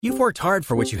You've worked hard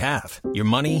for what you have. Your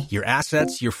money, your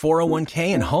assets, your 401k,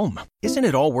 and home. Isn't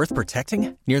it all worth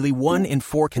protecting? Nearly 1 in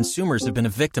 4 consumers have been a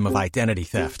victim of identity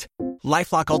theft.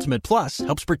 LifeLock Ultimate Plus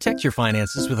helps protect your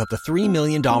finances with up to $3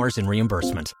 million in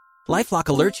reimbursement. LifeLock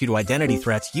alerts you to identity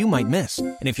threats you might miss.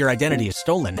 And if your identity is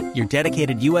stolen, your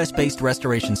dedicated U.S.-based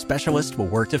restoration specialist will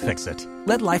work to fix it.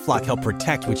 Let LifeLock help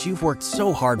protect what you've worked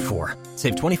so hard for.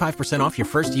 Save 25% off your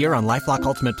first year on LifeLock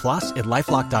Ultimate Plus at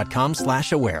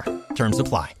LifeLock.com/aware. Terms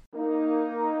apply.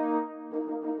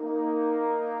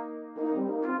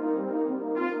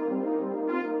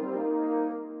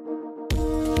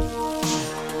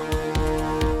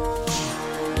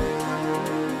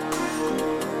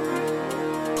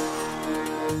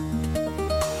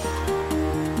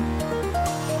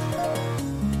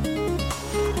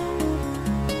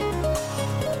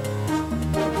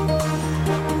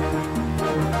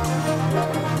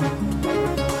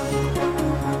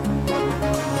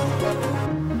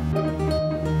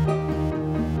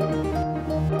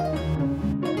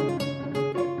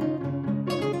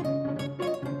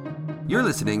 You're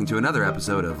listening to another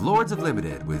episode of Lords of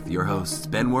Limited with your hosts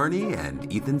Ben Werney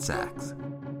and Ethan Sachs.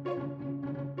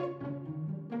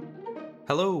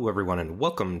 Hello, everyone, and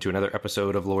welcome to another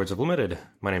episode of Lords of Limited.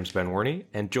 My name's Ben Werney,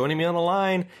 and joining me on the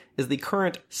line is the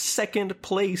current second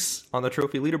place on the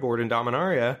trophy leaderboard in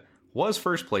Dominaria. Was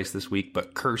first place this week,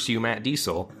 but curse you, Matt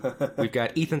Diesel. We've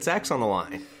got Ethan Sachs on the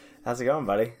line. How's it going,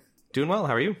 buddy? Doing well.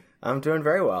 How are you? I'm doing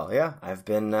very well, yeah. I've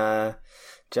been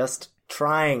just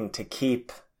trying to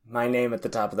keep my name at the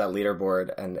top of that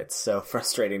leaderboard, and it's so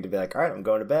frustrating to be like, all right, I'm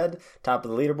going to bed, top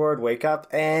of the leaderboard, wake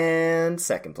up, and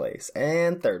second place,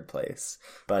 and third place.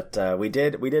 But we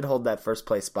did hold that first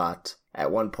place spot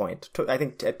at one point, I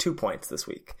think at 2 points this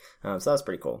week. So that was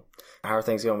pretty cool. How are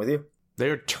things going with you?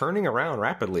 They're turning around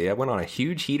rapidly. I went on a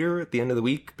huge heater at the end of the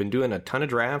week. Been doing a ton of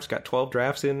drafts. Got 12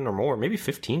 drafts in or more. Maybe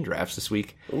 15 drafts this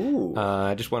week. Ooh.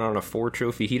 I just went on a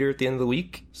 4-trophy heater at the end of the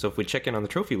week. So if we check in on the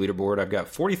trophy leaderboard, I've got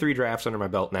 43 drafts under my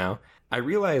belt now. I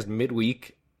realized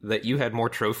midweek that you had more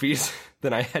trophies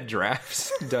than I had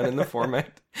drafts done in the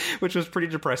format, which was pretty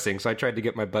depressing. So I tried to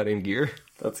get my butt in gear.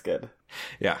 That's good.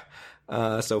 Yeah.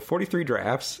 So 43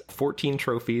 drafts, 14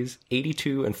 trophies,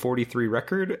 82 and 43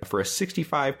 record for a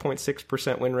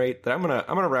 65.6% win rate that I'm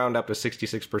gonna round up to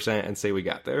 66% and say we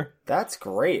got there. That's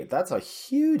great. That's a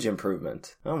huge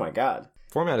improvement. Oh my god.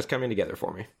 Format is coming together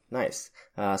for me. Nice.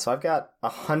 So I've got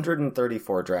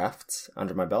 134 drafts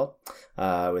under my belt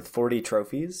with 40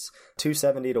 trophies,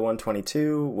 270 to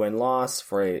 122 win-loss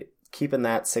for keeping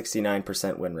that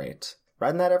 69% win rate.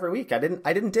 Riding that every week. I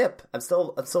didn't dip. I'm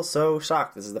still so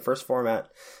shocked. This is the first format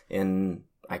in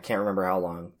I can't remember how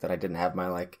long that I didn't have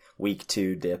my week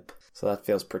 2 dip. So that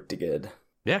feels pretty good.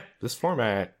 Yeah, this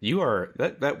format,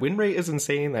 that win rate is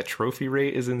insane. That trophy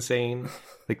rate is insane.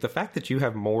 The fact that you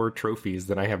have more trophies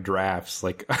than I have drafts,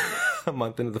 a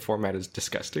month into the format is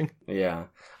disgusting. Yeah.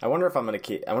 I wonder if I'm going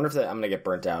to get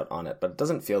burnt out on it, but it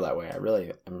doesn't feel that way. I'm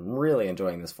really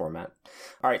enjoying this format.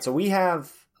 All right. So we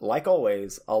have, like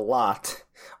always, a lot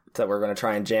that we're going to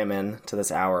try and jam in to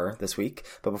this hour this week.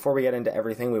 But before we get into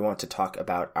everything, we want to talk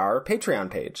about our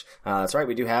Patreon page. That's right.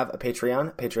 We do have a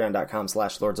Patreon,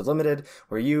 patreon.com/Lords of Limited,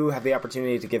 where you have the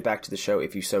opportunity to give back to the show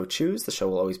if you so choose. The show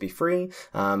will always be free,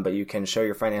 but you can show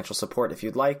your financial support if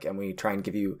you'd like, and we try and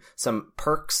give you some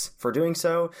perks for doing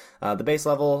so. The base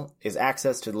level is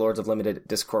access to the Lords of Limited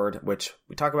Discord, which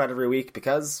we talk about every week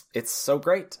because it's so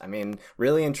great. I mean,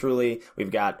 really and truly, we've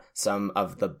got some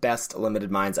of the best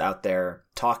limited minds out there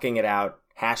talking it out,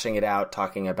 hashing it out,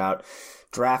 talking about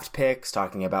draft picks,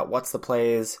 talking about what's the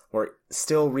plays. We're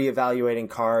still reevaluating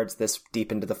cards this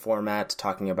deep into the format,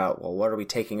 talking about, well, what are we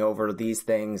taking over these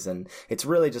things? And it's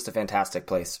really just a fantastic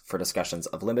place for discussions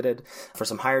of Limited. For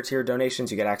some higher tier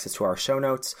donations, you get access to our show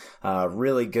notes,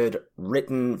 really good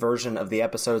written version of the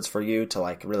episodes for you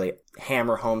to really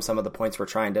hammer home some of the points we're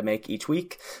trying to make each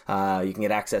week. You can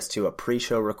get access to a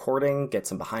pre-show recording, get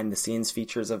some behind the scenes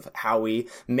features of how we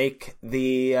make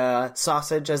the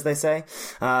sausage, as they say.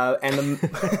 And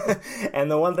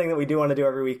the one thing that we do want to do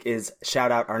every week is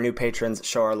shout out our new patrons,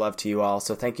 show our love to you all.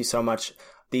 So thank you so much.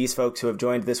 These folks who have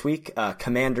joined this week,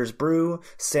 Commander's Brew,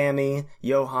 Sammy,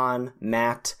 Johan,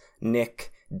 Matt,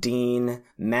 Nick, Dean,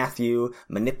 Matthew,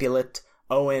 Manipulate,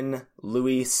 Owen,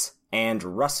 Luis, and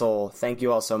Russell. Thank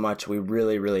you all so much. We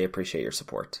really, really appreciate your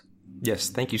support. Yes,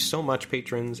 thank you so much,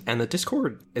 patrons. And the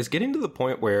Discord is getting to the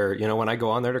point where, when I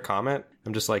go on there to comment,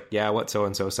 I'm just like, yeah, what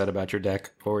so-and-so said about your deck,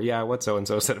 or yeah, what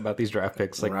so-and-so said about these draft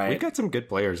picks. Like, We've got some good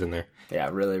players in there. Yeah,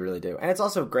 really, really do. And it's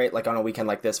also great, like, on a weekend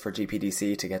like this for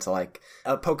GPDC to get to, like,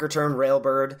 a poker term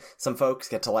Railbird. Some folks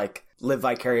get to, like, live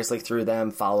vicariously through them,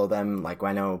 follow them. Like,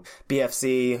 I know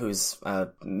BFC, who's a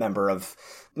member of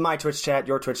my Twitch chat,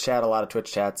 your Twitch chat, a lot of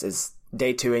Twitch chats, is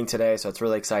day 2ing today, so it's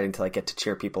really exciting to, like, get to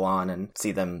cheer people on and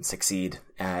see them succeed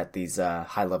at these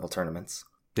high-level tournaments.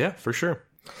 Yeah, for sure.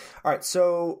 All right,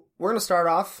 so we're going to start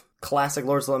off classic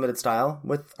Lords of Limited style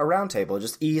with a roundtable.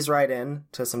 Just ease right in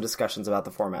to some discussions about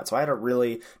the format. So I had a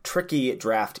really tricky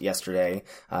draft yesterday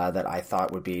that I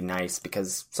thought would be nice,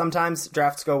 because sometimes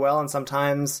drafts go well and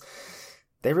sometimes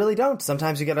they really don't.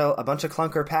 Sometimes you get a bunch of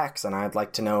clunker packs, and I'd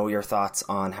like to know your thoughts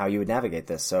on how you would navigate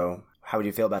this. So how would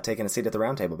you feel about taking a seat at the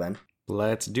roundtable, Ben?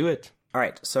 Let's do it. All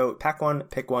right, so pack 1,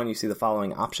 pick 1, you see the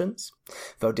following options.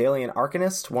 Vodalian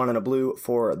Arcanist, 1 and a blue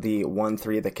for the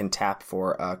 1/3 that can tap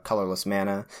for colorless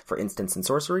mana for instants and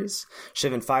sorceries.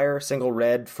 Shivan Fire, single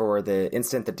red for the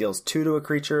instant that deals 2 to a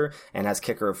creature and has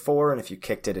kicker of 4, and if you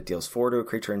kicked it, it deals 4 to a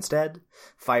creature instead.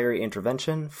 Fiery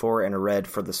Intervention, 4 and a red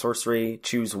for the sorcery.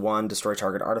 Choose 1, destroy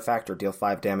target artifact, or deal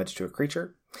 5 damage to a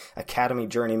creature. Academy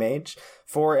Journey Mage,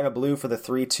 4 and a blue for the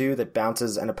 3/2 that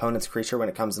bounces an opponent's creature when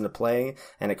it comes into play,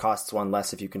 and it costs 1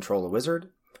 less if you control a wizard.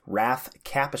 Wrath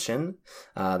Capuchin,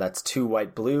 that's 2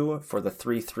 white-blue for the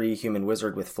 3/3 human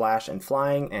wizard with flash and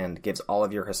flying, and gives all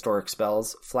of your historic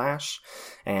spells flash.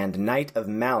 And Knight of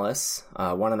Malice,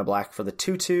 1 and a black for the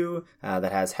 2/2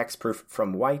 that has hexproof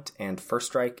from white and first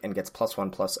strike, and gets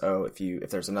 +1/+0 if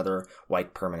there's another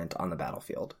white permanent on the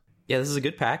battlefield. Yeah, this is a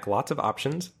good pack. Lots of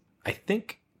options. I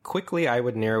think quickly I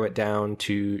would narrow it down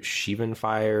to Shivan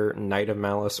Fire, Knight of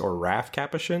Malice, or Wrath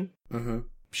Capuchin. Mm-hmm.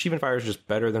 Shivan Fire is just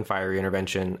better than Fiery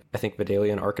Intervention. I think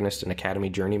Vodalian Arcanist and Academy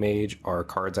Journey Mage are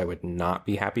cards I would not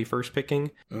be happy first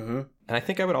picking. Mm-hmm. And I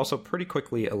think I would also pretty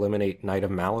quickly eliminate Knight of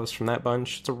Malice from that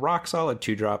bunch. It's a rock solid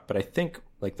 2-drop, but I think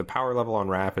like the power level on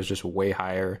Wrath is just way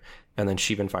higher. And then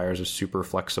Shivan Fire is a super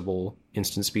flexible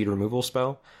instant speed removal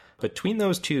spell. Between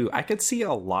those two, I could see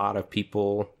a lot of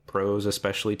people, pros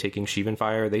especially, taking Shivan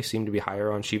Fire. They seem to be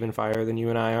higher on Shivan Fire than you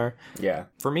and I are. Yeah.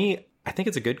 For me, I think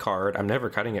it's a good card. I'm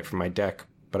never cutting it from my deck,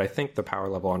 but I think the power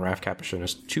level on Wrath Capuchin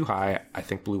is too high. I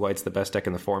think Blue-White's the best deck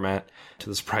in the format. To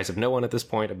the surprise of no one at this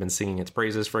point, I've been singing its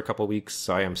praises for a couple weeks,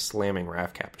 so I am slamming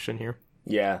Wrath Capuchin here.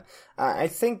 Yeah, I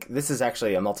think this is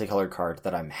actually a multicolored card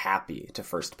that I'm happy to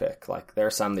first pick. Like, there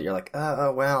are some that you're like,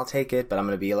 well, I'll take it, but I'm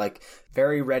going to be, like,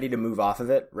 very ready to move off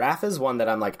of it. Wrath is one that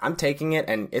I'm like, I'm taking it,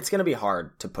 and it's going to be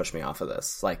hard to push me off of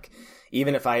this. Like,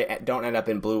 even if I don't end up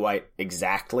in blue-white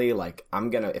exactly, like,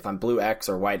 if I'm blue X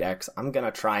or white X, I'm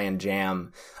gonna try and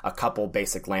jam a couple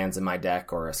basic lands in my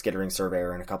deck, or a Skittering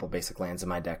Surveyor and a couple basic lands in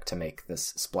my deck to make this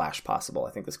splash possible.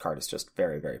 I think this card is just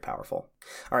very, very powerful.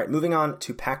 Alright, moving on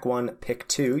to pack 1, pick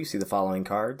 2, you see the following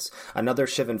cards. Another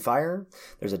Shivan Fire.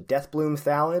 There's a Deathbloom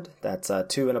Thallid, that's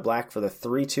 2 and a black for the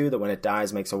 3/2 that when it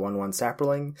dies makes a 1/1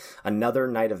 Saproling. Another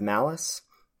Knight of Malice.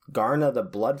 Garna the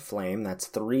Bloodflame, that's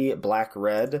 3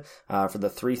 black-red for the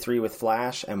 3/3 with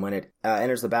flash, and when it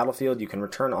enters the battlefield, you can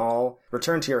return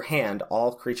to your hand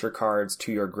all creature cards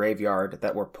to your graveyard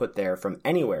that were put there from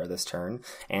anywhere this turn,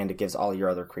 and it gives all your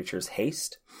other creatures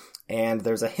haste. And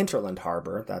there's a Hinterland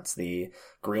Harbor, that's the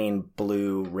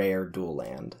green-blue rare dual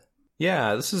land.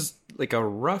 Yeah, this is like a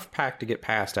rough pack to get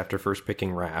past after first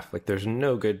picking Wrath. Like, there's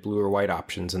no good blue or white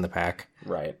options in the pack.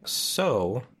 Right.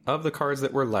 So, of the cards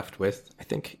that we're left with, I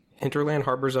think Hinterland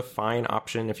Harbor's a fine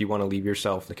option if you want to leave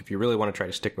yourself, like if you really want to try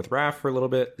to stick with Wrath for a little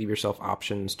bit, leave yourself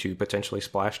options to potentially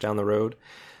splash down the road.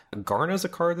 Garna's a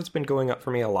card that's been going up for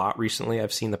me a lot recently.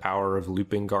 I've seen the power of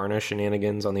looping Garna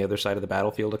shenanigans on the other side of the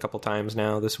battlefield a couple times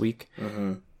now this week.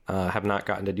 Mm-hmm. Have not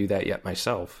gotten to do that yet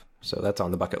myself, so that's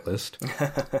on the bucket list.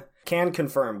 Can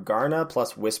confirm, Garna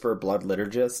plus Whisper Blood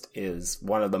Liturgist is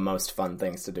one of the most fun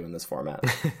things to do in this format.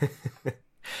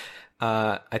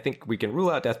 I think we can rule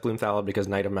out Deathbloom Thallid because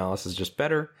Knight of Malice is just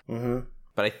better. Mm-hmm.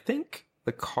 But I think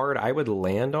the card I would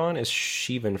land on is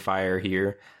Shivan Fire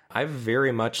here. I've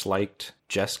very much liked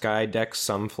Jeskai decks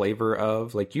some flavor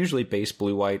of, like usually base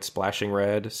blue-white splashing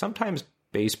red, sometimes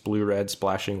base blue-red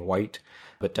splashing white,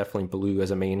 but definitely blue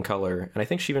as a main color. And I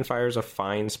think Shivan Fire is a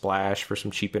fine splash for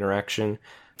some cheap interaction.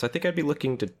 So I think I'd be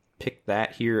looking to pick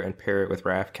that here and pair it with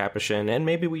Wrath Capuchin, and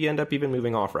maybe we end up even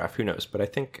moving off Wrath, who knows. But I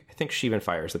think Shivan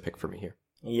Fire is the pick for me here.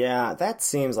 Yeah, that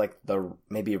seems like the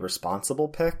maybe responsible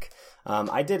pick.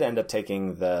 I did end up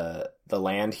taking the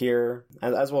land here,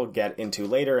 as we'll get into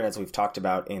later, and as we've talked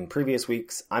about in previous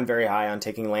weeks. I'm very high on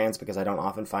taking lands because I don't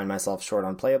often find myself short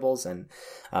on playables, and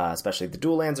especially the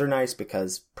dual lands are nice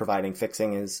because providing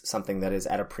fixing is something that is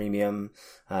at a premium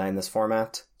in this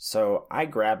format. So I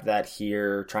grabbed that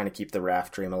here, trying to keep the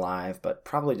Raft Dream alive, but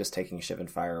probably just taking Shivan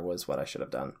Fire was what I should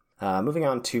have done. Moving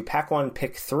on to pack 1,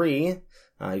 pick 3.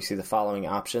 You see the following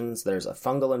options. There's a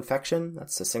Fungal Infection.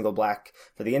 That's a single black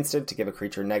for the instant to give a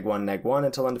creature -1/-1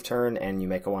 until end of turn, and you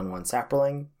make a 1/1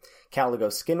 Saproling. Caligo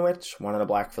Skinwitch, 1 and a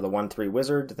black for the 1/3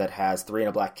 wizard that has 3 and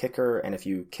a black kicker, and if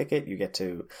you kick it, you get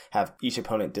to have each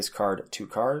opponent discard 2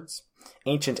 cards.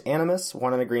 Ancient Animus,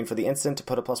 1 and a green for the instant to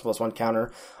put a ++1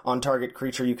 counter on target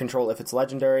creature you control if it's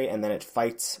legendary, and then it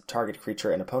fights target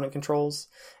creature and opponent controls.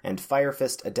 And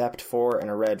Firefist Adept, 4 and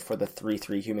a red for the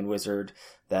 3/3 human wizard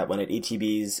that when it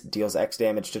ETBs deals X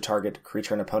damage to target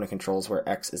creature and opponent controls, where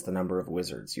X is the number of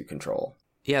wizards you control.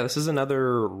 Yeah, this is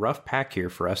another rough pack here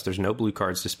for us. There's no blue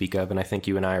cards to speak of, and I think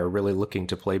you and I are really looking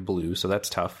to play blue, so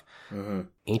that's tough. Mm-hmm.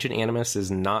 Ancient Animus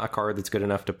is not a card that's good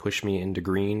enough to push me into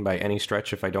green by any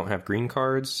stretch if I don't have green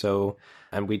cards,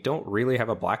 and we don't really have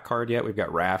a black card yet. We've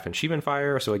got Wrath and Shivan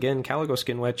Fire, so again, Caligo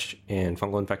Skinwitch and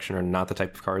Fungal Infection are not the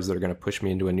type of cards that are going to push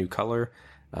me into a new color.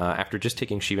 After just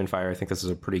taking Shivan Fire, I think this is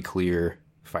a pretty clear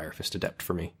Firefist Adept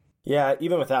for me. Yeah,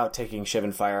 even without taking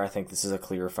Shivan Fire, I think this is a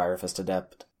clear Firefist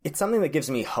Adept. It's something that gives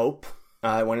me hope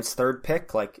when it's third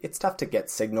pick. Like, it's tough to get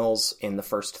signals in the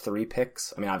first 3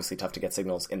 picks. I mean, obviously tough to get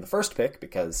signals in the first pick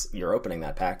because you're opening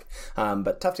that pack.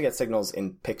 But tough to get signals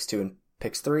in picks 2 and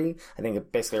picks 3. I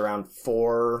think basically around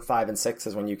 4, 5, and 6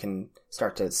 is when you can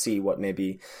start to see what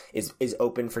maybe is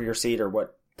open for your seat or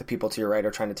what the people to your right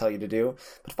are trying to tell you to do.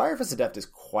 But Firefist Adept is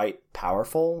quite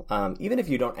powerful. Even if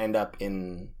you don't end up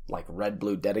in like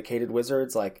red-blue dedicated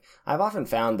wizards, like I've often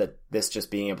found that this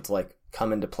just being able to like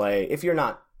come into play, if you're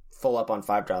not full up on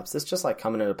 5-drops, this just like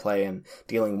coming into play and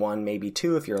dealing 1, maybe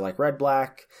 2 if you're like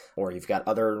red-black, or you've got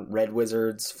other red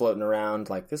wizards floating around,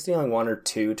 like this dealing 1 or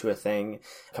 2 to a thing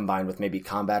combined with maybe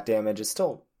combat damage is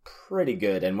still pretty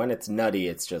good, and when it's nutty,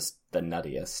 it's just the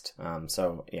nuttiest.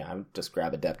 So yeah, I'll just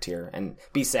grab Adept here and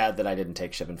be sad that I didn't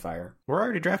take Shivan Fire. We're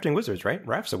already drafting wizards, right?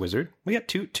 Raph's a wizard. We got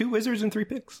two wizards and 3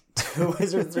 picks. 2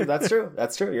 wizards. That's true.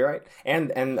 That's true. You're right.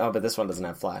 And but this one doesn't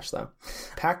have flash though.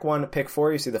 Pack 1, pick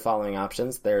 4. You see the following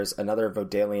options. There's another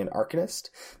Vodalian Arcanist.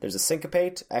 There's a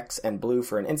Syncopate, X and blue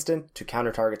for an instant to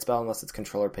counter target spell unless its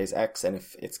controller pays X, and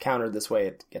if it's countered this way,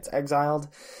 it gets exiled.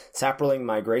 Saproling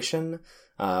Migration.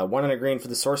 1 and a green for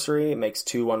the sorcery. It makes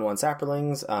 2 1/1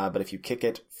 Saprolings, but if you kick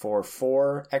it for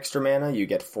 4 extra mana, you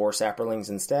get 4 Saprolings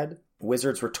instead.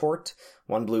 Wizard's Retort,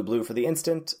 1 blue for the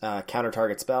instant, counter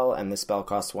target spell, and this spell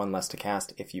costs 1 less to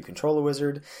cast if you control a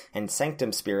wizard. And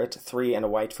Sanctum Spirit, 3 and a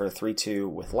white for a 3/2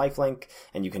 with lifelink,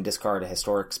 and you can discard a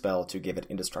historic spell to give it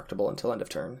indestructible until end of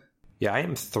turn. Yeah, I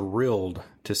am thrilled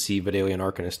to see Vodalian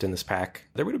Arcanist in this pack.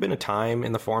 There would have been a time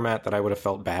in the format that I would have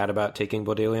felt bad about taking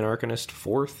Vodalian Arcanist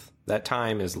 4th. That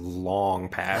time is long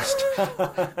past.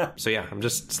 So yeah, I'm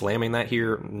just slamming that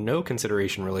here. No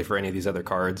consideration really for any of these other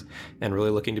cards, and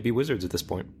really looking to be wizards at this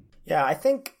point. Yeah, I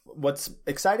think what's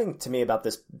exciting to me about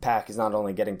this pack is not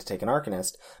only getting to take an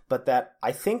Arcanist, but that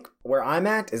I think where I'm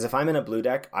at is if I'm in a blue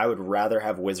deck, I would rather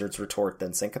have Wizard's Retort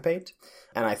than Syncopate.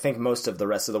 And I think most of the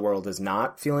rest of the world is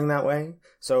not feeling that way.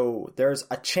 So there's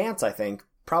a chance, I think,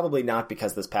 probably not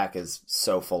because this pack is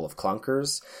so full of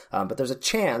clunkers, but there's a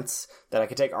chance that I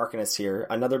could take Arcanist here,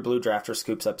 another blue drafter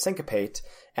scoops up Syncopate,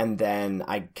 and then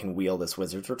I can wheel this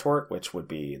Wizard's Retort, which would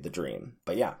be the dream.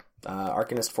 But yeah,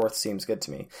 Arcanist 4th seems good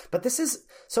to me. But this is,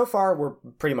 so far, we're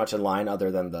pretty much in line,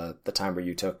 other than the time where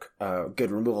you took a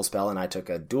good removal spell and I took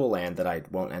a dual land that I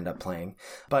won't end up playing.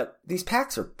 But these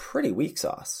packs are pretty weak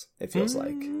sauce, it feels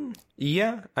like.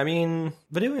 Yeah, I mean,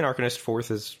 Vodalian Arcanist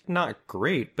 4th is not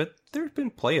great, but there have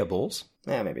been playables.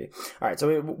 Yeah, maybe. All right,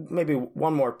 so maybe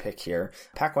one more pick here.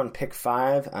 Pack 1, pick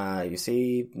 5. You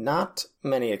see not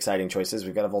many exciting choices.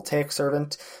 We've got a Voltaic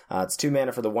Servant. It's 2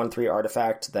 mana for the 1/3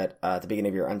 artifact that at the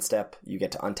beginning of your unstep, you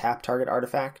get to untap target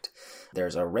artifact.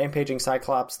 There's a Rampaging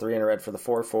Cyclops, 3 and a red for the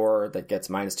 4/4 that gets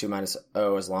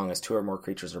 -2/-0 as long as 2 or more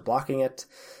creatures are blocking it.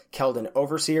 Keldon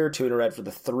Overseer, 2 and a red for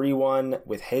the 3/1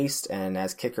 with haste, and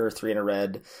as kicker, 3 and a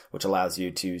red, which allows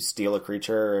you to steal a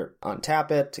creature,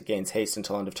 untap it, it gains haste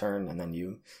until end of turn, and then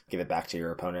you give it back to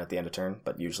your opponent at the end of turn,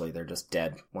 but usually they're just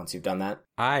dead once you've done that.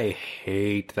 I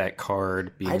hate that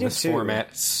card being in this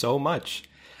format so much.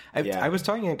 I was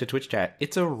talking to Twitch chat.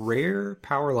 It's a rare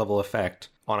power level effect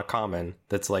on a common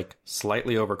that's like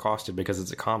slightly overcosted because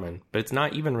it's a common, but it's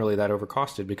not even really that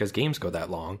overcosted because games go that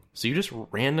long. So you just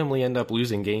randomly end up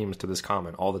losing games to this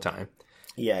common all the time.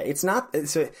 Yeah, it's not.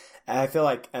 I feel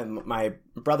like my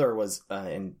brother was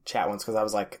in chat once because I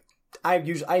was like, I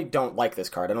don't like this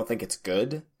card. I don't think it's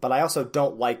good, but I also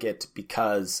don't like it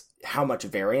because how much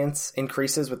variance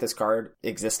increases with this card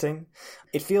existing.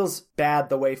 It feels bad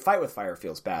the way Fight with Fire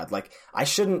feels bad. Like, I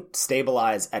shouldn't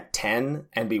stabilize at 10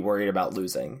 and be worried about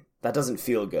losing. That doesn't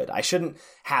feel good. I shouldn't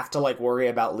have to, like, worry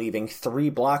about leaving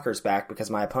 3 blockers back because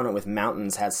my opponent with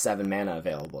mountains has 7 mana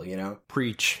available, you know?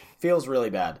 Preach. Feels really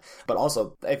bad. But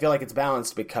also, I feel like it's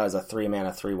balanced because a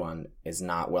 3-mana 3/1 is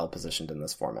not well positioned in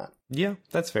this format. Yeah,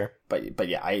 that's fair. But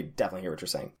yeah, I definitely hear what you're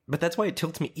saying. But that's why it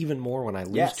tilts me even more when I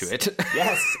lose to it.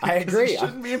 Yes, I agree. It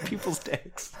shouldn't be in people's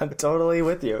decks. I'm totally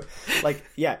with you. Like,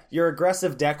 yeah, your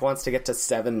aggressive deck wants to get to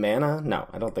 7 mana? No,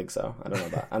 I don't think so. I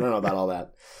don't know about all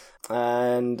that.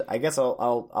 And I guess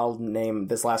I'll name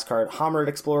this last card Hominid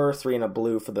Explorer, 3 and a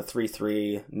blue for the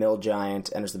 3/3 Mill Giant,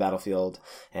 enters the battlefield,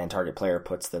 and target player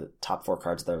puts the top 4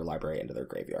 cards of their library into their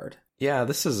graveyard. Yeah,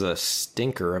 this is a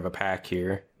stinker of a pack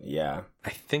here. Yeah. I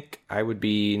think I would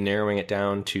be narrowing it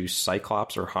down to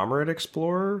Cyclops or Hominid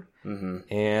Explorer.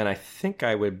 Mm-hmm. And I think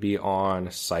I would be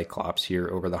on Cyclops here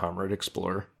over the Hominid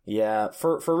Explorer. Yeah,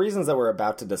 for reasons that we're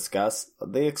about to discuss.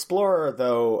 The Explorer,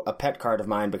 though, a pet card of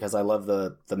mine because I love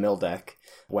the mill deck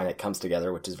when it comes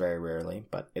together, which is very rarely,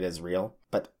 but it is real.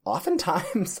 But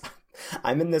oftentimes,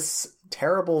 I'm in this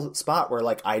terrible spot where,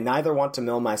 like, I neither want to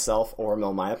mill myself or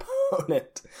mill my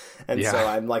opponent. And so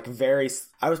I'm, like,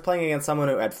 I was playing against someone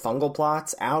who had Fungal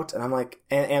Plots out, and I'm like,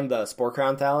 and the Spore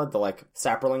Crown Thallid, the, like,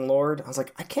 Saproling Lord. I was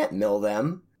like, I can't mill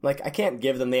them. Like, I can't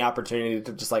give them the opportunity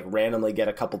to just, like, randomly get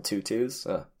a couple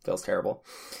 2/2s. Feels terrible.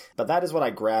 But that is what I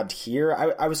grabbed here.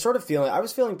 I was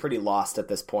feeling pretty lost at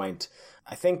this point.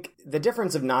 I think the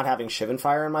difference of not having Shivan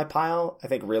Fire in my pile, I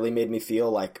think really made me feel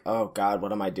like, oh god,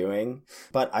 what am I doing?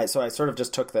 But I sort of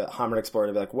just took the Hominid Explorer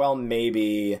to be like, well,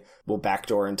 maybe we'll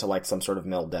backdoor into, like, some sort of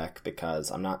mill deck because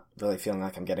I'm not really feeling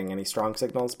like I'm getting any strong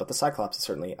signals, but the Cyclops is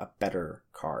certainly a better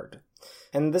card.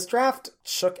 And this draft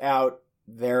shook out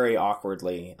very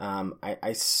awkwardly.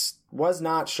 I was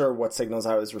not sure what signals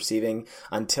I was receiving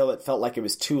until it felt like it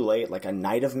was too late, like a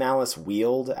Knight of Malice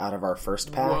wheeled out of our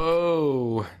first pack.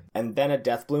 Whoa! And then a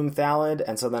Deathbloom Thallid,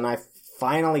 and so then I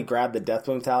finally grabbed the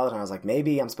Deathbloom Thallid, and I was like,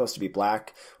 maybe I'm supposed to be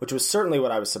black, which was certainly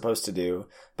what I was supposed to do.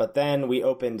 But then we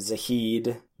opened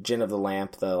Zahid, Djinn of the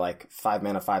Lamp, the, like,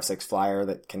 5-mana 5/6 flyer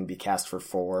that can be cast for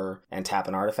 4 and tap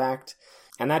an artifact.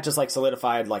 And that just, like,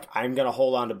 solidified, like, I'm going to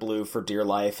hold on to blue for dear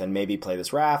life and maybe play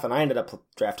this Wrath. And I ended up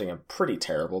drafting a pretty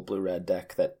terrible blue-red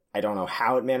deck that I don't know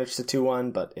how it managed to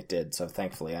 2-1, but it did. So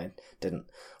thankfully I didn't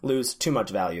lose too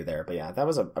much value there. But yeah, that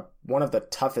was one of the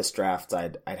toughest drafts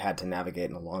I'd had to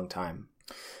navigate in a long time.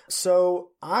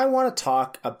 So I want to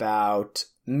talk about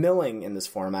milling in this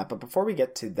format. But before we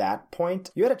get to that point,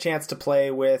 you had a chance to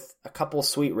play with a couple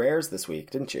sweet rares this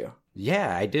week, didn't you?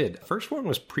 Yeah, I did. First one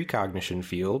was Precognition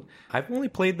Field. I've only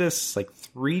played this like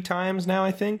 3 times now,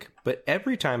 I think, but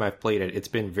every time I've played it, it's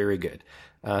been very good.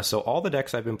 So all the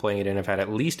decks I've been playing it in have had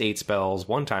at least 8 spells.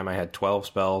 One time I had 12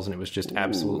 spells, and it was just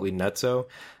absolutely nutso.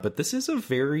 But this is a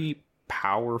very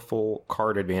powerful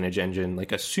card advantage engine,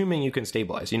 like, assuming you can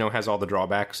stabilize. You know, it has all the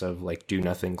drawbacks of, like, do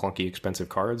nothing, clunky, expensive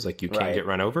cards, like you can't get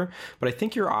run over. But I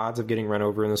think your odds of getting run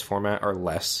over in this format are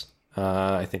less.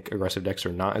 I think aggressive decks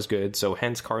are not as good, so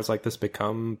hence cards like this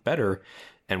become better.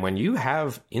 And when you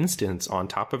have instants on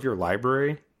top of your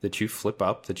library that you flip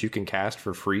up that you can cast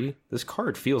for free, this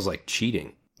card feels like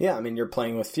cheating. Yeah, I mean, you're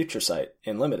playing with Future Sight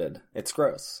in Limited. It's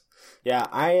gross. Yeah,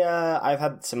 I've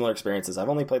had similar experiences. I've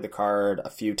only played the card a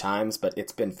few times, but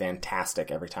it's been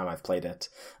fantastic every time I've played it.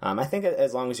 I think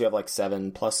as long as you have, like,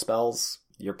 7+ spells,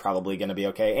 you're probably going to be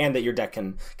okay, and that your deck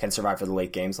can survive for the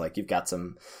late games. Like, you've got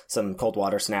some cold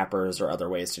water snappers or other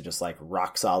ways to just, like,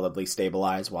 rock solidly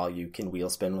stabilize while you can wheel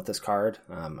spin with this card.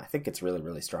 I think it's really,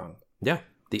 really strong. Yeah.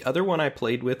 The other one I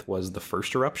played with was the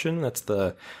First Eruption. That's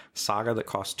the saga that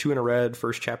costs 2 and a red.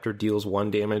 First chapter deals 1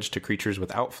 damage to creatures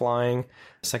without flying.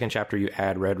 Second chapter, you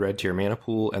add red to your mana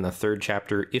pool. And the third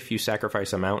chapter, if you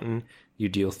sacrifice a mountain, you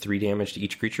deal 3 damage to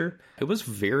each creature. It was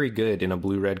very good in a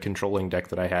blue-red controlling deck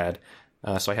that I had.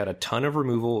 So I had a ton of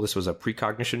removal. This was a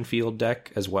Precognition Field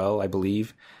deck as well, I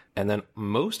believe. And then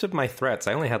most of my threats,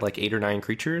 I only had like 8 or 9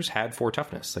 creatures, had 4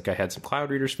 toughness. Like, I had some Cloud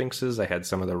Reader Sphinxes, I had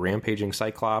some of the Rampaging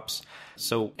Cyclops.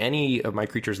 So any of my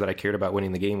creatures that I cared about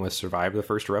winning the game with survived the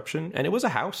First Eruption. And it was a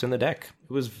house in the deck.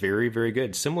 It was very, very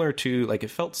good. Similar to, like, it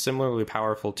felt similarly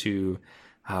powerful to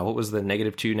what was the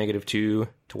 -2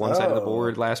 to one side of the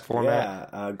board last format?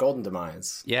 Yeah, Golden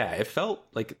Demise. Yeah, it felt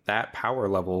like that power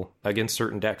level against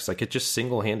certain decks. Like, it just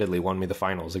single-handedly won me the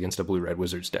finals against a Blue-Red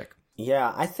Wizards deck.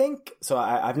 Yeah, I think, so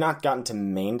I've not gotten to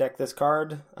main deck this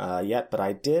card yet, but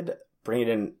I did bring it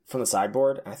in from the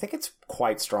sideboard. I think it's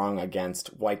quite strong against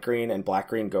white-green and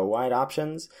black-green go-wide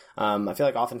options. I feel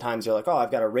like oftentimes you're like, oh, I've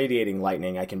got a Radiating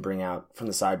Lightning I can bring out from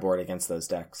the sideboard against those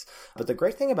decks. But the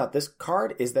great thing about this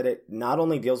card is that it not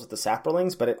only deals with the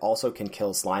Saproings, but it also can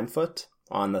kill Slimefoot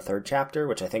on the third chapter,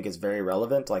 which I think is very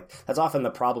relevant. Like, that's often the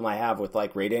problem I have with,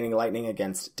 like, Radiating Lightning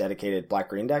against dedicated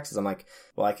black-green decks, is I'm like,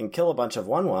 well, I can kill a bunch of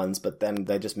 1/1s, but then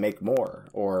they just make more.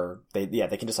 Or, they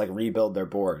can just, like, rebuild their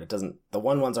board. The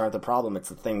 1/1s aren't the problem, it's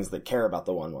the things that care about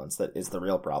the 1/1s that is the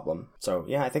real problem. So,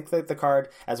 yeah, I think that the card,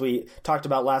 as we talked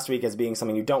about last week as being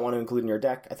something you don't want to include in your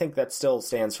deck, I think that still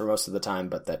stands for most of the time,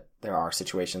 but that there are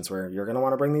situations where you're going to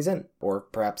want to bring these in, or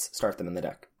perhaps start them in the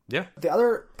deck. Yeah. The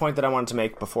other point that I wanted to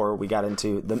make before we got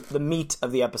into the meat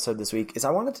of the episode this week is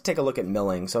I wanted to take a look at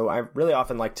milling. So I really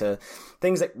often like to,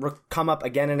 things that come up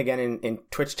again and again in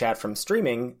Twitch chat from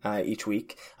streaming each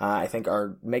week, I think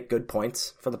make good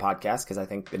points for the podcast, because I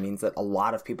think it means that a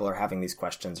lot of people are having these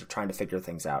questions or trying to figure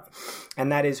things out. And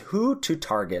that is who to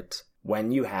target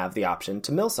when you have the option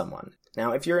to mill someone.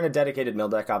 Now, if you're in a dedicated mill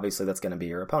deck, obviously that's going to be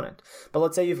your opponent. But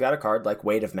let's say you've got a card like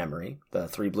Weight of Memory, the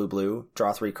 3 blue,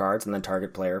 draw 3 cards, and then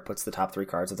target player puts the top 3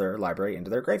 cards of their library into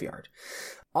their graveyard.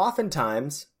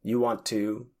 Oftentimes, you want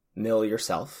to mill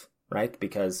yourself, right?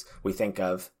 Because we think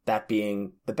of that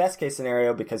being the best case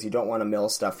scenario, because you don't want to mill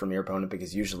stuff from your opponent,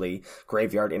 because usually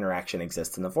graveyard interaction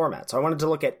exists in the format. So I wanted to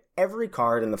look at every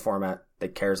card in the format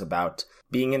that cares about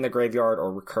being in the graveyard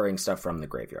or recurring stuff from the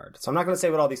graveyard. So I'm not going to say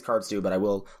what all these cards do, but I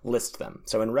will list them.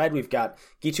 So in red, we've got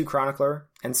Gitu Chronicler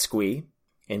and Squee.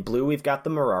 In blue, we've got the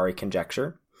Mirari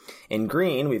Conjecture. In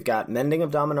green, we've got Mending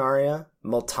of Dominaria,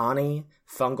 Multani,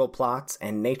 Fungal Plots,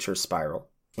 and Nature Spiral.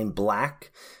 In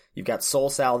black, you've got Soul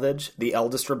Salvage, The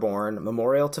Eldest Reborn,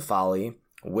 Memorial to Folly,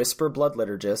 Whisper Blood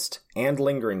Liturgist, and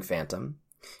Lingering Phantom.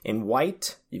 In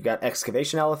white, you've got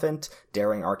Excavation Elephant,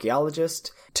 Daring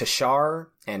Archaeologist, Tashar,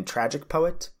 and Tragic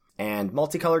Poet. And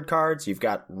multicolored cards, you've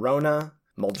got Rona,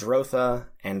 Muldrotha,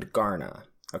 and Garna.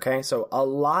 Okay, so a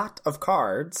lot of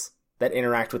cards that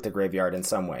interact with the graveyard in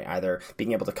some way, either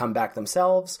being able to come back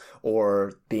themselves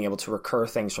or being able to recur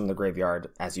things from the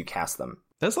graveyard as you cast them.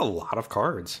 That's a lot of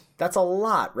cards. That's a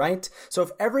lot, right? So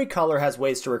if every color has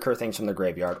ways to recur things from the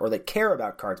graveyard, or they care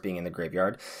about cards being in the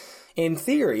graveyard, in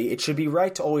theory, it should be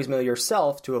right to always mill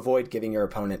yourself to avoid giving your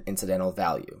opponent incidental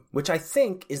value, which I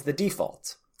think is the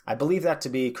default. I believe that to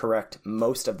be correct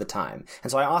most of the time. And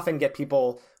so I often get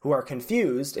people who are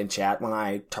confused in chat when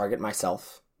I target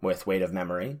myself with Weight of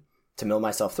Memory to mill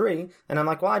myself 3, and I'm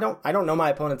like, well, I don't know my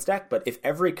opponent's deck, but if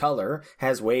every color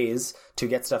has ways to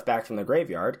get stuff back from the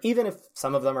graveyard, even if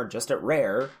some of them are just at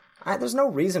rare, there's no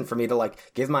reason for me to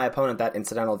give my opponent that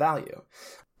incidental value.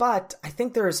 But I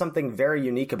think there is something very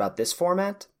unique about this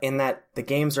format in that the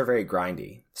games are very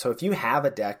grindy. So if you have a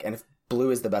deck, and if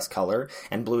blue is the best color,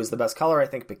 and blue is the best color, I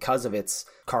think, because of its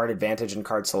card advantage and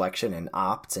card selection and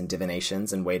opts and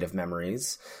divinations and Weight of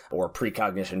Memories or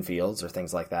precognition fields or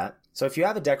things like that. So if you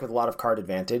have a deck with a lot of card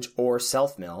advantage or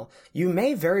self-mill, you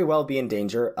may very well be in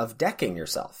danger of decking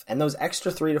yourself. And those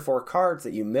extra 3 to 4 cards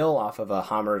that you mill off of a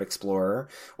Homered Explorer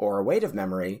or a Weight of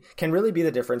Memory can really be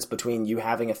the difference between you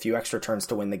having a few extra turns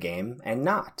to win the game and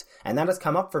not. And that has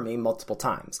come up for me multiple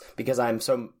times because I'm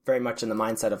so very much in the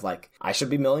mindset of I should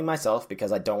be milling myself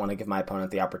because I don't want to give my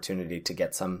opponent the opportunity to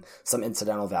get some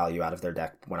incidental value out of their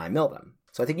deck when I mill them.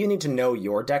 So I think you need to know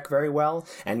your deck very well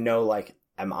and know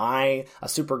am I a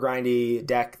super grindy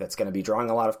deck that's going to be drawing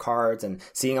a lot of cards and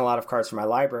seeing a lot of cards from my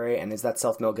library, and is that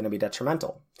self-mill going to be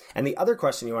detrimental? And the other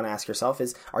question you want to ask yourself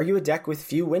is, are you a deck with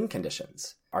few win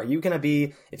conditions? Are you going to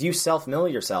be, if you self-mill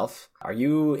yourself, are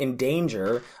you in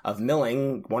danger of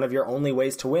milling one of your only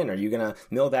ways to win? Are you going to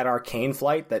mill that Arcane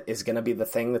Flight that is going to be the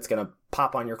thing that's going to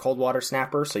pop on your Coldwater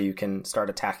Snapper so you can start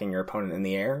attacking your opponent in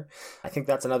the air? I think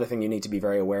that's another thing you need to be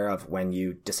very aware of when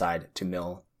you decide to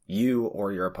mill you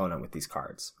or your opponent with these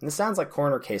cards. And this sounds like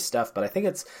corner case stuff, but I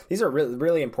think these are really,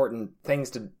 really important things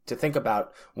to think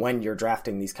about when you're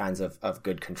drafting these kinds of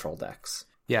good control decks.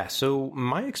 Yeah, so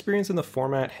my experience in the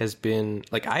format has been,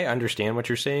 I understand what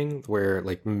you're saying, where,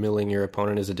 milling your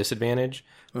opponent is a disadvantage.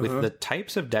 Mm-hmm. With the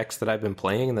types of decks that I've been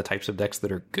playing and the types of decks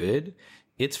that are good,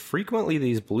 it's frequently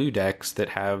these blue decks that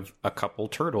have a couple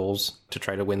turtles to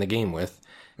try to win the game with.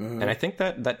 Mm-hmm. And I think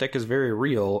that deck is very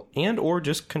real, and or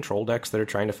just control decks that are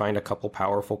trying to find a couple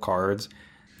powerful cards.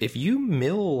 If you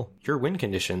mill your win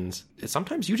conditions,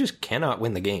 sometimes you just cannot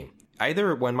win the game.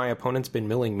 Either when my opponent's been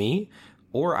milling me,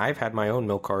 or I've had my own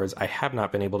mill cards. I have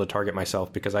not been able to target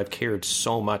myself because I've cared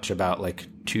so much about like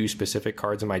 2 specific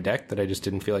cards in my deck that I just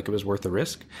didn't feel like it was worth the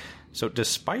risk. So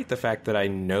despite the fact that I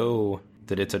know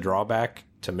that it's a drawback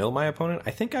to mill my opponent,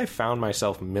 I think I found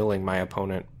myself milling my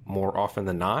opponent more often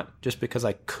than not, just because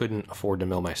I couldn't afford to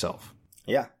mill myself.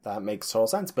 Yeah, that makes total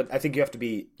sense. But I think you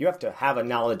have to have a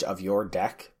knowledge of your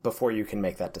deck before you can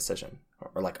make that decision,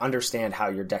 or like understand how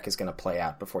your deck is going to play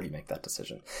out before you make that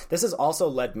decision. This has also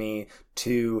led me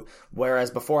to, whereas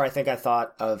before I think I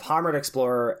thought of Hammered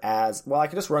Explorer as, well, I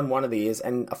could just run one of these,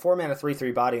 and a 4-mana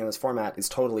 3/3 body in this format is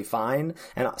totally fine,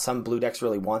 and some blue decks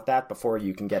really want that before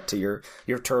you can get to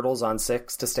your turtles on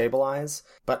 6 to stabilize.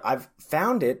 But I've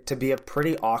found it to be a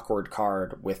pretty awkward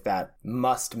card with that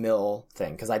must mill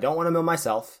thing, because I don't want to mill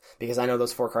myself, because I know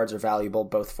those 4 cards are valuable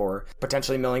both for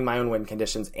potentially milling my own win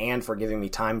conditions and for giving me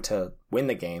time to win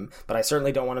the game, but I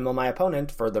certainly don't want to mill my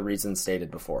opponent for the reasons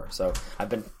stated before. So I've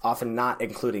been often not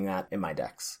including that in my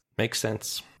decks. Makes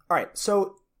sense. All right,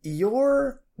 so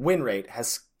your win rate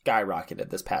has skyrocketed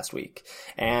this past week,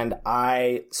 and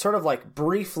I sort of like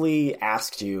briefly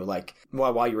asked you, like,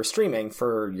 while you were streaming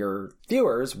for your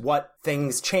viewers, what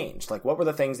things changed. Like, what were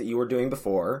the things that you were doing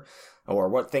before, or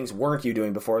what things weren't you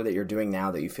doing before that you're doing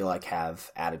now that you feel like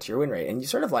have added to your win rate? And you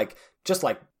sort of like just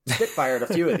like spitfired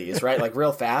a few of these, right? Like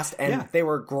real fast. And They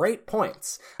were great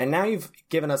points. And now you've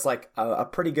given us like a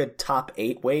pretty good top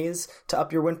 8 ways to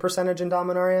up your win percentage in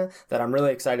Dominaria that I'm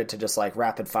really excited to just like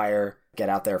rapid fire get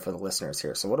out there for the listeners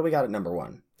here. So what do we got at number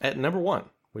 1? At number 1,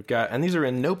 we've got, and these are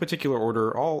in no particular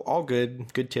order, all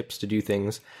good tips to do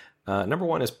things. Number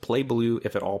 1 is play blue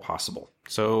if at all possible.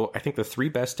 So I think the 3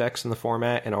 best decks in the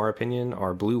format, in our opinion,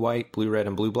 are blue-white, blue-red,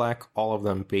 and blue-black, all of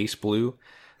them base blue.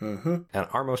 Mm-hmm. And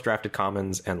our most drafted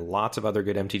commons and lots of other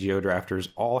good MTGO drafters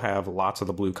all have lots of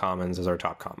the blue commons as our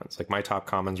top commons. Like my top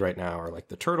commons right now are like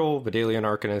the Turtle, Vidalian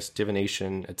Arcanist,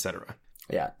 Divination, etc.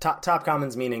 Yeah, top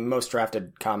commons meaning most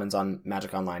drafted commons on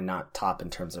Magic Online, not top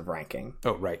in terms of ranking.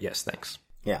 Oh, right. Yes, thanks.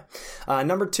 Yeah.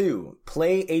 Number 2,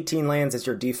 play 18 lands as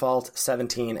your default,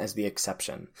 17 as the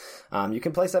exception. You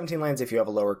can play 17 lands if you have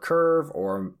a lower curve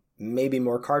or maybe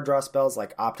more card draw spells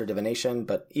like Opt or Divination,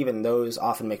 but even those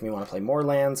often make me want to play more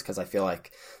lands because I feel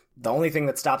like the only thing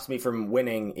that stops me from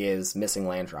winning is missing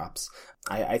land drops.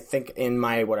 I think in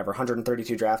my,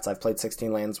 132 drafts, I've played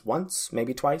 16 lands once,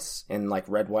 maybe twice, in like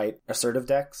red-white assertive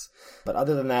decks. But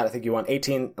other than that, I think you want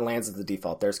 18 lands as the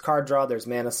default. There's card draw, there's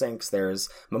mana sinks, there's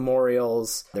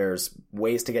memorials, there's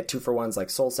ways to get 2-for-1s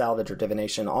like Soul Salvage or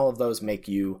Divination. All of those make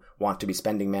you want to be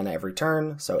spending mana every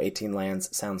turn, so 18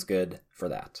 lands sounds good for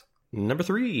that. Number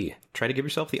 3, try to give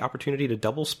yourself the opportunity to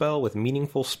double spell with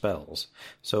meaningful spells.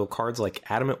 So cards like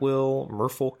Adamant Will,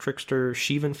 Merfolk Trickster,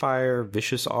 Sheevan Fire,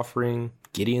 Vicious Offering,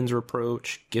 Gideon's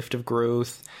Reproach, Gift of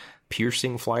Growth,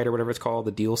 Piercing Flight or whatever it's called,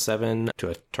 the deal 7 to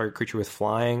a target creature with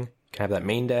flying. You can have that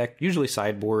main deck, usually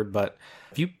sideboard, but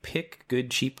if you pick good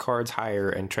cheap cards higher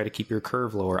and try to keep your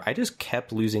curve lower, I just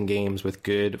kept losing games with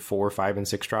good 4, 5, and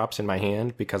 6 drops in my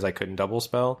hand because I couldn't double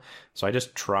spell. So I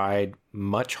just tried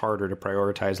much harder to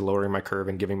prioritize lowering my curve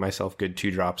and giving myself good 2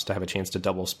 drops to have a chance to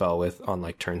double spell with on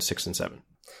like turn 6 and 7.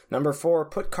 Number 4,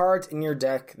 put cards in your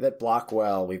deck that block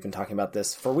well. We've been talking about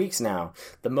this for weeks now.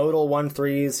 The modal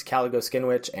 1/3s, Caligo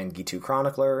Skinwitch and Gitu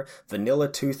Chronicler, vanilla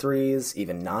 2/3s,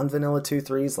 even non-vanilla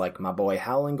 2/3s like my boy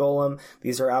Howling Golem.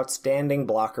 These are outstanding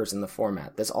blockers in the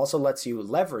format. This also lets you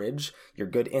leverage your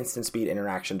good instant speed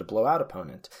interaction to blow out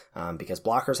opponent, because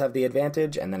blockers have the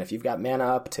advantage, and then if you've got mana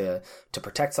up to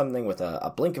protect something with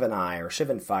a Blink of an Eye or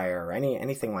Shivan Fire or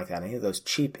anything like that, any of those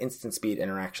cheap instant speed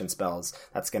interaction spells,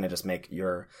 that's going to just make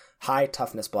your high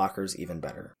toughness blockers even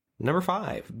better. Number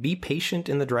 5, be patient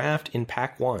in the draft in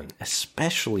pack 1,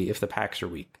 especially if the packs are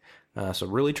weak. So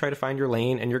really try to find your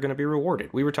lane and you're going to be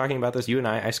rewarded. We were talking about this, you and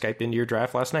I Skyped into your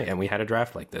draft last night and we had a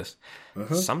draft like this.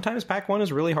 Mm-hmm. Sometimes pack 1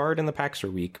 is really hard and the packs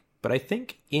are weak, but I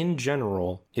think in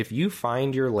general, if you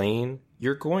find your lane,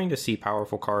 you're going to see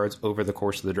powerful cards over the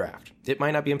course of the draft. It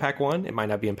might not be in pack 1, it might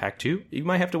not be in pack 2, you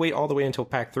might have to wait all the way until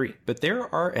pack 3, but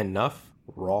there are enough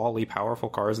rawly powerful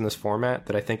cards in this format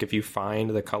that I think if you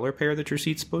find the color pair that your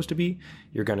seat's supposed to be,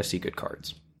 you're going to see good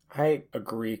cards. I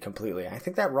agree completely. I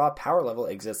think that raw power level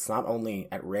exists not only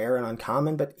at rare and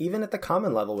uncommon, but even at the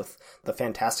common level with the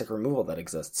fantastic removal that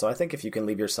exists. So I think if you can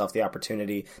leave yourself the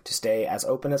opportunity to stay as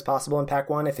open as possible in pack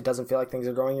 1, if it doesn't feel like things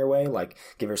are going your way, like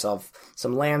give yourself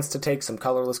some lands to take, some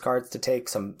colorless cards to take,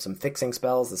 some fixing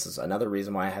spells. This is another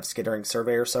reason why I have Skittering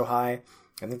Surveyor so high.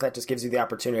 I think that just gives you the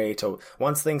opportunity to,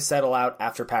 once things settle out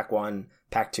after Pack 1,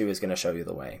 Pack 2 is going to show you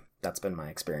the way. That's been my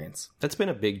experience. That's been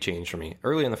a big change for me.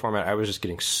 Early in the format, I was just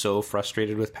getting so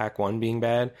frustrated with Pack 1 being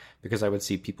bad because I would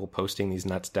see people posting these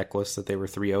nuts deck lists that they were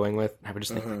 3-0ing with. I would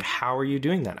just think, like, how are you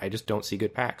doing that? I just don't see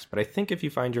good packs. But I think if you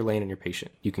find your lane and you're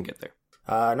patient, you can get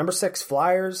there. Number 6,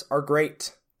 flyers are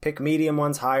great. Pick medium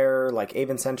ones higher, like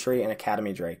Aven Sentry and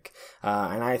Academy Drake.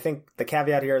 And I think the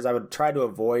caveat here is I would try to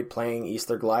avoid playing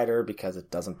Aether Glider because it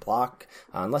doesn't block,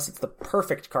 unless it's the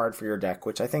perfect card for your deck,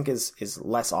 which I think is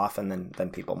less often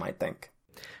than people might think.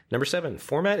 Number 7,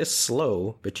 format is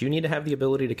slow, but you need to have the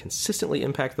ability to consistently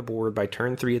impact the board by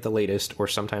turn 3 at the latest, or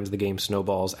sometimes the game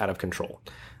snowballs out of control.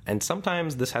 And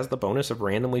sometimes this has the bonus of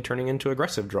randomly turning into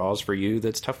aggressive draws for you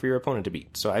that's tough for your opponent to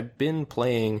beat. So I've been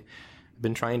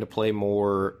trying to play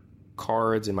more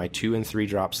cards in my 2 and 3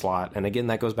 drop slot, and again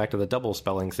that goes back to the double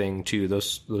spelling thing too.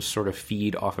 Those sort of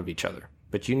feed off of each other,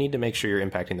 but you need to make sure you're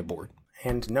impacting the board.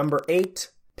 And number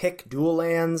 8, pick dual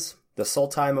lands, the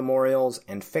Sultai Memorials,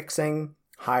 and fixing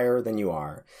higher than you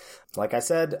are. Like I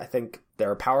said, I think there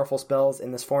are powerful spells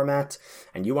in this format,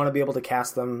 and you want to be able to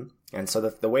cast them, and so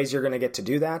the ways you're going to get to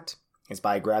do that is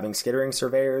by grabbing Skittering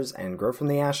Surveyors and Grow from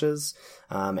the Ashes,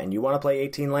 and you want to play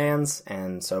 18 lands,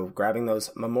 and so grabbing those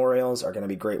memorials are going to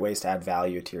be great ways to add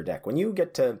value to your deck. When you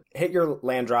get to hit your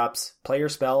land drops, play your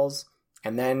spells,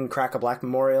 and then crack a black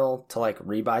memorial to like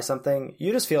rebuy something,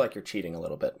 you just feel like you're cheating a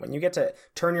little bit. When you get to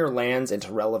turn your lands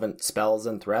into relevant spells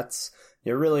and threats,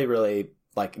 you're really, really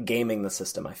like gaming the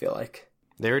system, I feel like.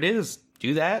 There it is.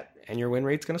 Do that, and your win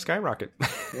rate's going to skyrocket.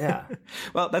 Yeah.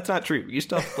 Well, that's not true. You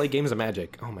still have to play games of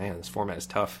Magic. Oh, man, this format is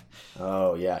tough.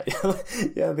 Oh, yeah.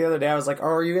 Yeah, the other day I was like, oh,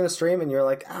 are you going to stream? And you're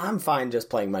like, I'm fine just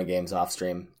playing my games off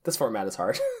stream. This format is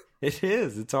hard. It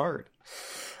is. It's hard.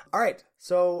 All right.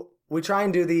 So we try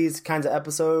and do these kinds of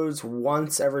episodes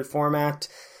once every format.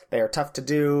 They are tough to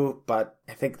do, but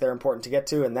I think they're important to get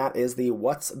to, and that is the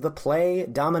What's the Play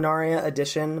Dominaria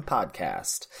Edition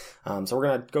podcast. So we're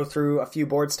going to go through a few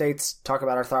board states, talk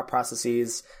about our thought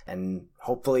processes, and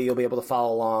hopefully you'll be able to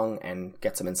follow along and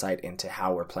get some insight into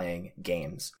how we're playing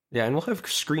games. Yeah, and we'll have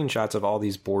screenshots of all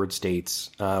these board states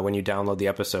when you download the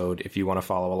episode if you want to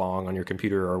follow along on your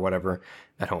computer or whatever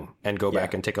at home, and go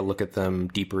back and take a look at them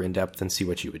deeper in depth and see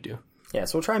what you would do. Yeah,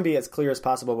 so we'll try and be as clear as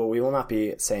possible, but we will not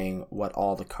be saying what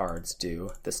all the cards do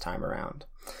this time around.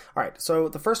 All right, so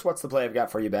the first What's the Play I've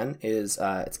got for you, Ben, is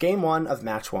it's Game 1 of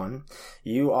Match 1.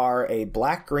 You are a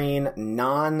black-green,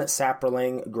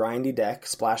 non-Saproling, grindy deck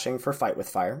splashing for Fight with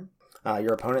Fire.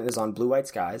 Your opponent is on blue-white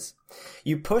skies.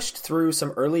 You pushed through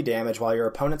some early damage while your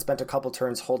opponent spent a couple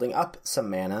turns holding up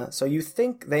some mana, so you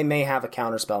think they may have a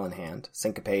counterspell in hand,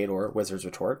 Syncopate or Wizard's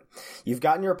Retort. You've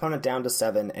gotten your opponent down to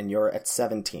 7, and you're at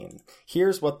 17.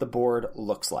 Here's what the board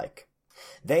looks like.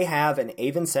 They have an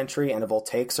Aven Sentry and a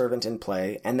Voltaic Servant in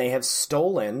play, and they have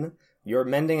stolen your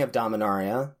Mending of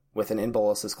Dominaria with an In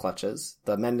Bolas's Clutches.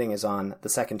 The Mending is on the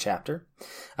second chapter.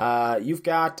 You've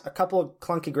got a couple of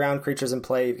clunky ground creatures in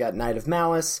play. You've got Knight of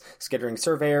Malice, Skittering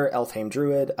Surveyor, Elfhame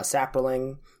Druid, a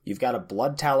Saproling. You've got a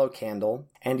Blood Tallow Candle,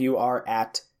 and you are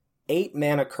at 8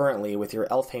 mana currently with your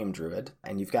Elfhame Druid,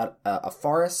 and you've got a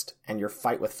Forest and your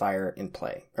Fight with Fire in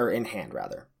play, or in hand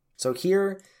rather. So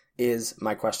here is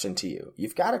my question to you.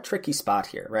 You've got a tricky spot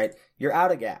here, right? You're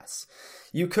out of gas.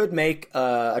 You could make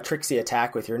a tricksy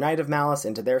attack with your Knight of Malice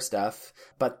into their stuff,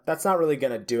 but that's not really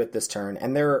going to do it this turn.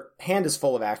 And their hand is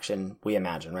full of action, we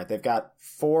imagine, right? They've got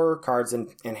 4 cards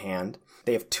in hand.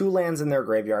 They have 2 lands in their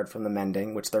graveyard from the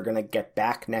Mending, which they're going to get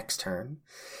back next turn.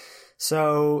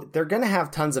 So they're going to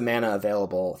have tons of mana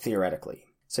available, theoretically.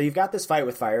 So you've got this Fight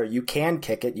with Fire. You can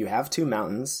kick it. You have 2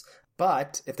 mountains.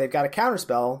 But if they've got a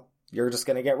counterspell, you're just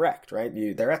going to get wrecked, right?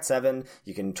 They're at 7.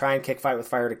 You can try and kick Fight with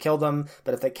Fire to kill them,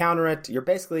 but if they counter it, you're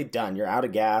basically done. You're out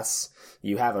of gas.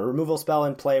 You have a removal spell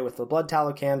in play with the Blood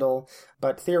Tallow Candle,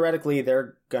 but theoretically,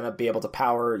 they're going to be able to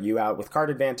power you out with card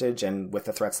advantage and with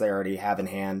the threats they already have in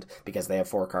hand because they have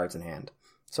 4 cards in hand.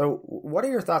 So what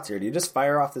are your thoughts here? Do you just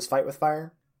fire off this Fight with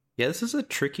Fire? Yeah, this is a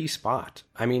tricky spot.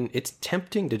 I mean, it's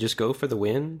tempting to just go for the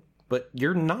win, but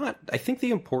you're not. I think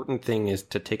the important thing is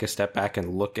to take a step back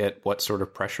and look at what sort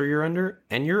of pressure you're under.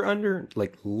 And you're under,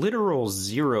 like, literal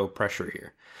 0 pressure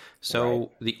here.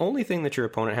 So The only thing that your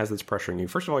opponent has that's pressuring you,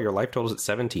 first of all, your life total is at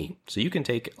 17. So you can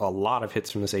take a lot of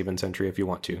hits from this Aven Sentry if you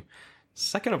want to.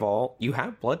 Second of all, you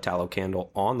have Blood Tallow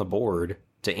Candle on the board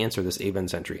to answer this Aven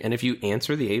Sentry. And if you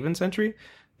answer the Aven Sentry,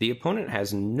 the opponent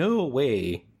has no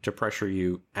way to pressure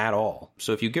you at all.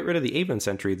 So if you get rid of the Aven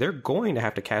Sentry, they're going to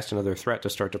have to cast another threat to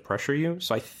start to pressure you.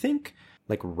 So I think,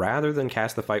 like, rather than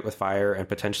cast the Fight with Fire and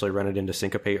potentially run it into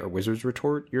Syncopate or Wizard's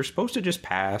Retort, you're supposed to just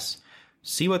pass,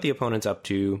 see what the opponent's up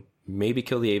to, maybe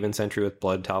kill the Aven Sentry with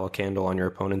Blood Tallow Candle on your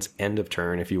opponent's end of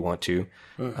turn if you want to,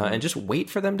 and just wait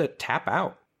for them to tap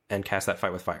out and cast that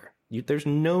Fight with Fire. There's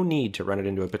no need to run it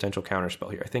into a potential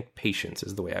counterspell here. I think patience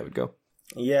is the way I would go.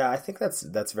 Yeah, I think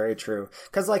that's very true.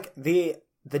 Because, like, the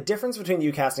difference between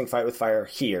you casting Fight with Fire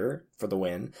here for the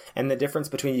win, and the difference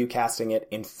between you casting it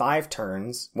in 5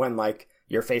 turns when, like,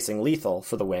 you're facing lethal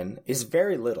for the win is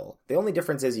very little. The only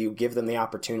difference is you give them the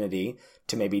opportunity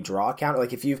to maybe draw a counter.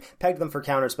 Like, if you've pegged them for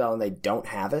counterspell and they don't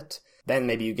have it, then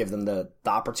maybe you give them the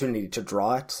opportunity to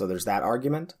draw it, so there's that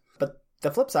argument. But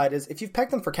the flip side is, if you've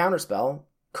pegged them for counterspell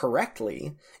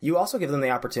correctly, you also give them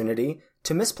the opportunity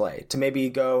to misplay, to maybe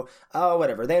go, oh,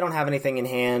 whatever, they don't have anything in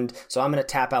hand, so I'm going to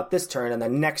tap out this turn, and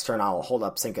then next turn I'll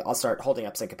start holding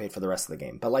up Syncopate for the rest of the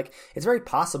game. But, like, it's very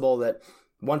possible that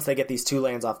once they get these 2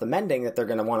 lands off the Mending, that they're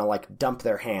going to want to, like, dump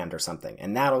their hand or something,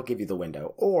 and that'll give you the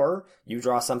window. Or you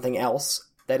draw something else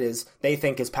that is they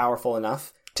think is powerful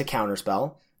enough to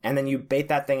counterspell, and then you bait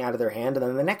that thing out of their hand, and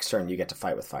then the next turn you get to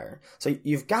Fight with Fire. So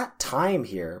you've got time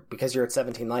here because you're at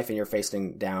 17 life and you're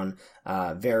facing down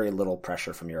very little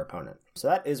pressure from your opponent. So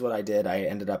that is what I did. I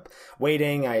ended up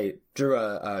waiting. I drew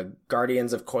a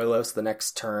Guardians of Koilos the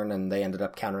next turn, and they ended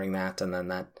up countering that, and then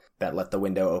that let the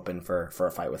window open for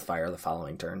a Fight with Fire the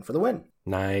following turn for the win.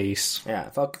 Nice. Yeah,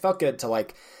 it felt good to,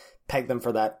 like, peg them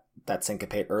for that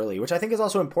Syncopate early, which I think is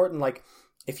also important. Like,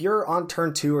 if you're on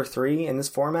turn 2 or 3 in this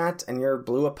format and your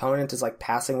blue opponent is, like,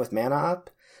 passing with mana up,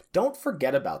 don't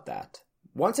forget about that.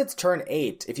 Once it's turn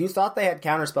 8, if you thought they had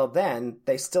counterspell then,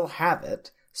 they still have it.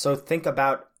 So think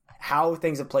about how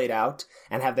things have played out,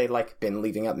 and have they, like, been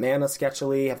leaving up mana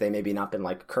sketchily? Have they maybe not been,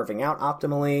 like, curving out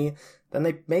optimally? Then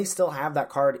they may still have that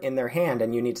card in their hand,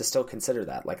 and you need to still consider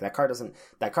that. Like, that card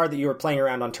that you were playing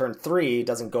around on turn 3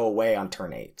 doesn't go away on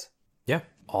turn 8. Yeah,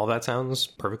 all that sounds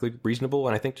perfectly reasonable,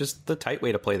 and I think just the tight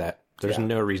way to play that. There's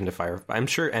no reason to fire. I'm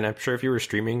sure if you were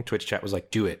streaming, Twitch chat was like,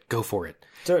 do it, go for it.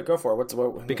 Do it, go for it.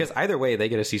 What? Because either way, they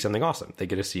get to see something awesome. They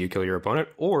get to see you kill your opponent,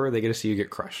 or they get to see you get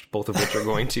crushed, both of which are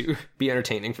going to be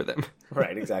entertaining for them.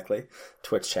 Right, exactly.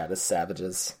 Twitch chat is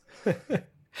savages.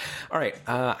 All right,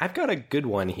 I've got a good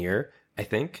one here, I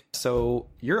think. So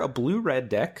you're a blue-red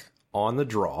deck on the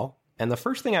draw, and the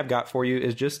first thing I've got for you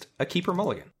is just a Keeper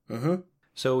Mulligan. Mm-hmm.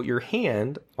 So your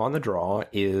hand on the draw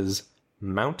is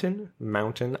Mountain,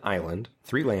 Island,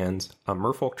 3 lands, a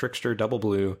Merfolk Trickster, double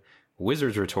blue,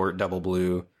 Wizard's Retort, double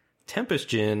blue, Tempest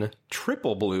Djinn,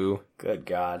 triple blue. Good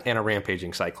God. And a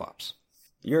Rampaging Cyclops.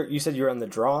 You said you're on the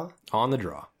draw? On the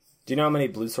draw. Do you know how many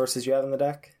blue sources you have in the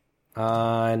deck?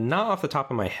 Not off the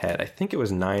top of my head. I think it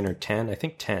was 9 or 10. I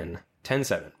think 10.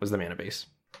 10-7 was the mana base.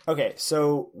 Okay,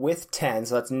 so with 10,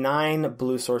 so that's 9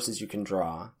 blue sources you can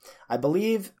draw. I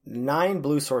believe 9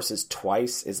 blue sources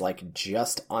twice is, like,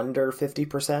 just under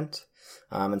 50%.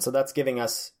 And so that's giving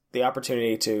us the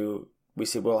opportunity to,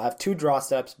 we'll have 2 draw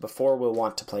steps before we'll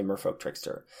want to play Merfolk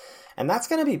Trickster. And that's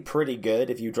going to be pretty good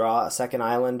if you draw a second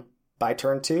island by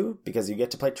turn 2, because you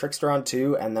get to play Trickster on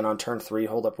 2, and then on turn 3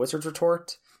 hold up Wizard's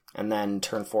Retort, and then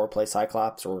turn 4 play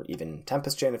Cyclops, or even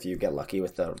Tempest Djinn if you get lucky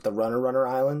with the runner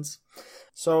islands.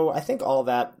 So I think all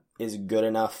that is good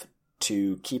enough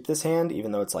to keep this hand,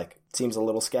 even though it's, like, seems a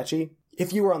little sketchy.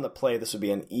 If you were on the play, this would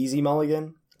be an easy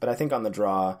mulligan, but I think on the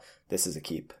draw, this is a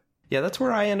keep. Yeah, that's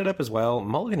where I ended up as well.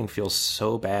 Mulliganing feels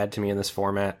so bad to me in this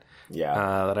format.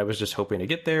 Yeah. That I was just hoping to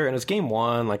get there. And it's game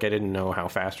 1, like, I didn't know how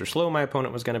fast or slow my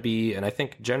opponent was going to be. And I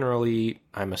think generally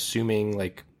I'm assuming,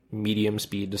 like, medium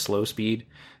speed to slow speed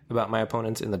about my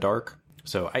opponents in the dark.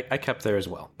 So I kept there as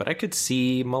well. But I could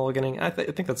see mulliganing. I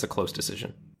think that's a close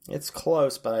decision. It's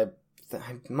close, but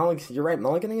you're right.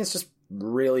 Mulliganing is just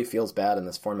really feels bad in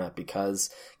this format because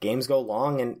games go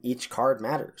long and each card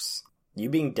matters.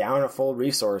 You being down a full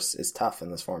resource is tough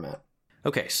in this format.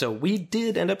 Okay, so we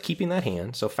did end up keeping that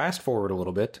hand. So fast forward a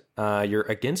little bit. You're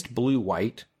against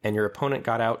blue-white, and your opponent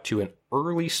got out to an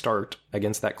early start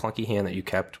against that clunky hand that you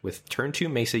kept with turn 2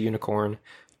 Mesa Unicorn,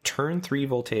 turn 3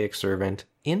 Voltaic Servant,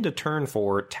 into turn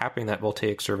 4, tapping that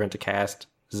Voltaic Servant to cast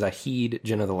Zahid,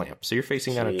 Djinn of the Lamp. So you're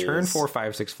facing down a turn 4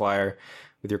 5/6 flyer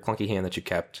with your clunky hand that you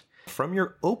kept. From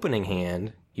your opening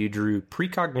hand, you drew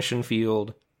Precognition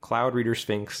Field, Cloud Reader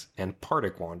Sphinx, and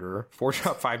Partic Wanderer.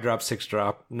 4-drop, 5-drop,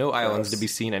 6-drop. No islands to be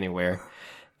seen anywhere.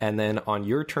 And then on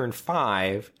your turn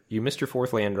 5, you missed your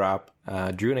 4th land drop,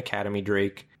 drew an Academy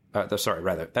Drake.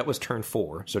 That was turn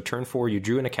 4. So turn 4, you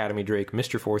drew an Academy Drake,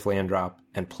 missed your 4th land drop,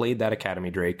 and played that Academy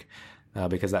Drake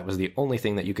because that was the only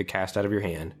thing that you could cast out of your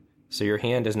hand. So your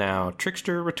hand is now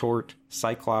Trickster, Retort,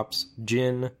 Cyclops,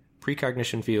 Djinn,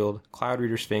 Precognition Field, Cloud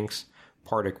Reader Sphinx,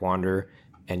 Partic Wanderer,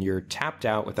 and you're tapped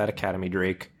out with that Academy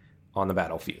Drake on the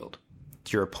battlefield.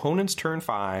 It's your opponent's turn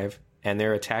 5. and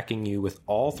they're attacking you with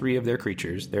all 3 of their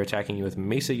creatures. They're attacking you with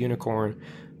Mesa Unicorn,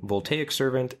 Voltaic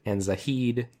Servant, and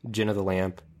Zahid, Djinn of the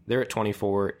Lamp. They're at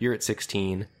 24. You're at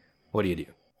 16. What do you do?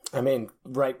 I mean,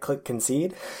 right-click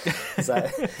concede? Is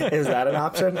that an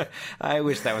option? I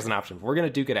wish that was an option. We're going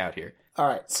to duke it out here. All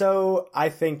right, so I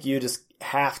think you just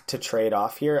have to trade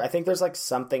off here. I think there's like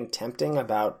something tempting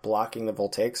about blocking the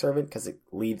Voltaic Servant because it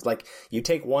leaves, like, you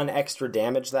take 1 extra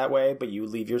damage that way, but you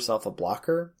leave yourself a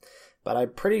blocker. But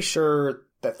I'm pretty sure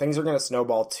that things are going to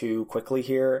snowball too quickly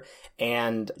here,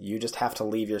 and you just have to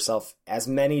leave yourself as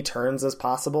many turns as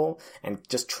possible and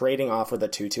just trading off with a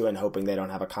 2/2 and hoping they don't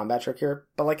have a combat trick here.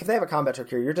 But like, if they have a combat trick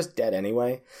here, you're just dead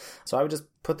anyway. So I would just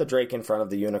put the Drake in front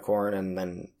of the Unicorn and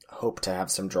then hope to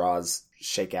have some draws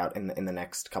shake out in the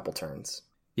next couple turns.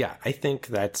 Yeah, I think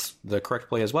that's the correct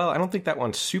play as well. I don't think that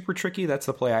one's super tricky. That's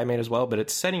the play I made as well, but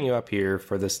it's setting you up here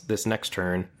for this next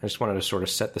turn. I just wanted to sort of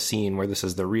set the scene where this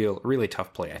is the really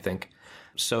tough play, I think.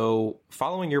 So,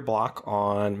 following your block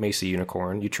on Mesa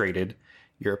Unicorn, you traded.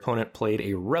 Your opponent played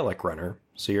a Relic Runner,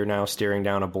 so you're now staring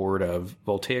down a board of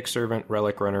Voltaic Servant,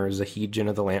 Relic Runner, Zahid, Djinn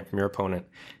of the Lamp from your opponent.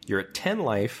 You're at 10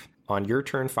 life. On your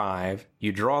turn 5,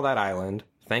 you draw that island.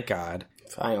 Thank God.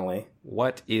 Finally.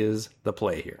 What is the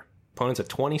play here? Opponent's at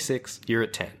 26, you're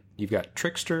at 10. You've got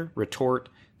Trickster, Retort,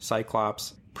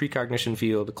 Cyclops, Precognition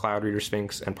Field, Cloud Reader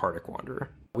Sphinx, and Partic Wanderer.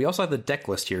 We also have the deck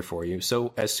list here for you.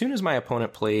 So as soon as my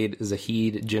opponent played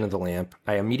Zahid, Djinn of the Lamp,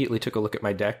 I immediately took a look at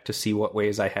my deck to see what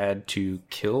ways I had to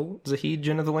kill Zahid,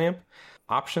 Djinn of the Lamp.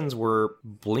 Options were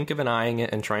blink of an eyeing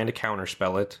it and trying to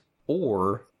counterspell it,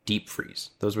 or Deep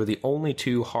Freeze. Those were the only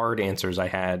 2 hard answers I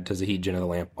had to Zahid, Djinn of the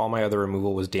Lamp. All my other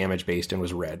removal was damage-based and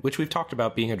was red, which we've talked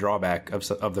about being a drawback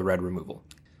of the red removal.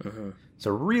 Mm-hmm.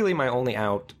 So really my only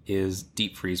out is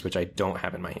Deep Freeze, which I don't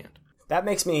have in my hand. That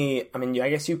makes me, I mean, I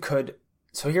guess you could...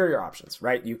 So here are your options,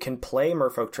 right? You can play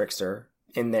Merfolk Trickster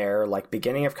in there, like,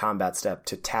 beginning of combat step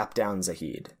to tap down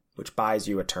Zahid, which buys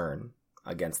you a turn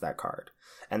against that card.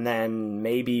 And then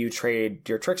maybe you trade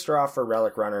your Trickster off for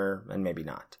Relic Runner, and maybe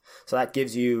not. So that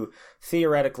gives you,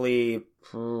 theoretically,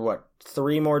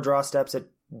 3 more draw steps at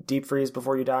Deep Freeze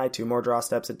before you die? 2 more draw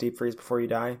steps at Deep Freeze before you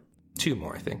die? 2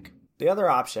 more, I think. The other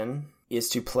option is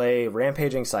to play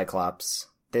Rampaging Cyclops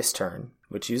this turn,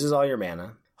 which uses all your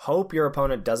mana. Hope your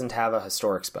opponent doesn't have a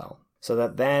Historic spell. So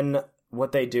that then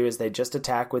what they do is they just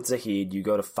attack with Zahid. You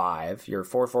go to 5. You're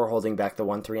 4/4 holding back the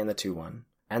 1/3 and the 2/1.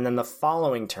 And then the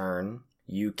following turn,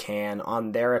 you can,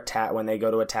 on their attack, when they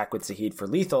go to attack with Zahid for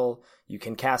lethal, you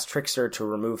can cast Trickster to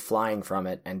remove flying from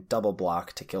it and double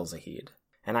block to kill Zahid.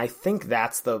 And I think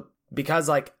that's because,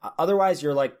 like, otherwise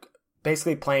you're, like,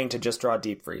 basically playing to just draw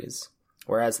Deep Freeze.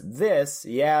 Whereas this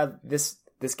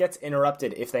gets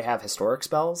interrupted if they have Historic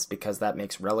spells, because that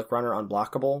makes Relic Runner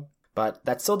unblockable. But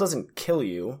that still doesn't kill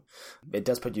you. It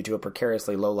does put you to a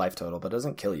precariously low life total, but it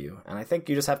doesn't kill you. And I think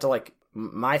you just have to, like,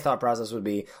 my thought process would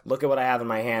be, look at what I have in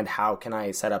my hand, how can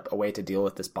I set up a way to deal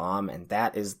with this bomb? And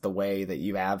that is the way that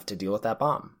you have to deal with that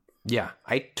bomb. Yeah,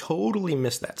 I totally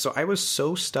missed that. So I was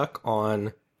so stuck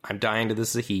on, I'm dying to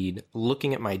this Zahid,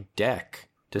 looking at my deck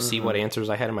to see what answers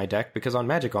I had in my deck, because on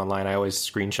Magic Online, I always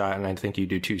screenshot, and I think you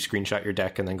do too, screenshot your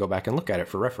deck and then go back and look at it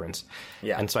for reference.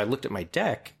 Yeah. And so I looked at my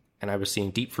deck, and I was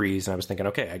seeing Deep Freeze, and I was thinking,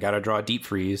 okay, I got to draw Deep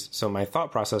Freeze. So my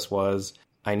thought process was,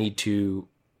 I need to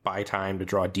buy time to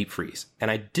draw Deep Freeze. And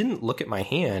I didn't look at my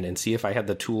hand and see if I had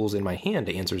the tools in my hand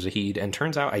to answer Zahid, and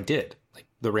turns out I did. Like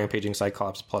the Rampaging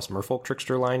Cyclops plus Merfolk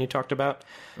Trickster line you talked about.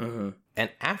 Mm-hmm. And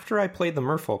after I played the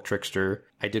Merfolk Trickster,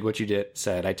 I did what you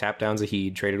said. I tapped down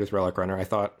Zahid, traded with Relic Runner. I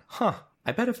thought,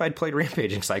 I bet if I'd played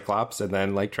Rampaging Cyclops and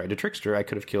then, like, tried to Trickster, I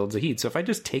could have killed Zahid. So if I'd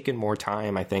just taken more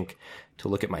time, I think, to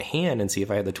look at my hand and see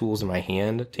if I had the tools in my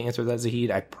hand to answer that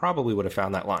Zahid, I probably would have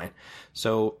found that line.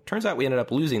 So turns out we ended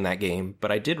up losing that game,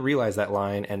 but I did realize that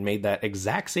line and made that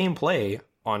exact same play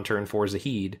on turn 4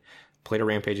 Zahid, played a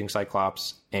Rampaging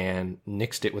Cyclops, and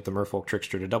nixed it with the Merfolk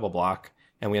Trickster to double block,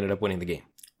 and we ended up winning the game.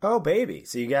 Oh, baby.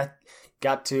 So you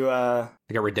got to... I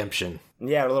got redemption.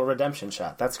 Yeah, a little redemption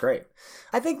shot. That's great.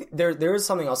 I think there is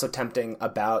something also tempting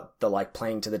about the, like,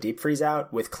 playing to the Deep Freeze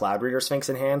out with Cloud Reader Sphinx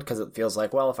in hand, because it feels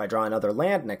like, well, if I draw another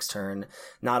land next turn,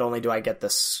 not only do I get the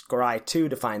Scry 2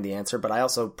 to find the answer, but I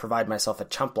also provide myself a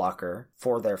chump blocker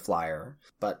for their flyer.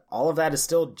 But all of that is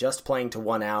still just playing to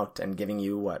 1 out and giving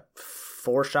you,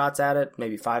 4 shots at it,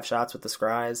 maybe 5 shots with the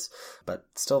Scries, but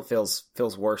still feels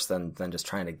worse than just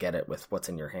trying to get it with what's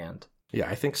in your hand. Yeah,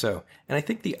 I think so. And I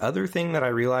think the other thing that I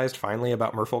realized finally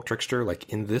about Merfolk Trickster, like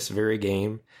in this very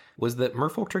game, was that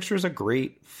Merfolk Trickster is a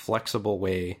great flexible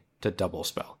way to double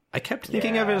spell. I kept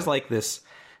thinking of it as like this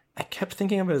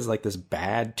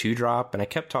bad 2-drop, and I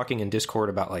kept talking in Discord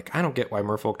about, like, I don't get why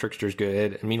Merfolk Trickster is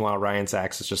good, and meanwhile Ryan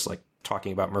Sachs is just like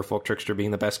talking about Merfolk Trickster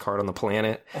being the best card on the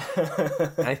planet.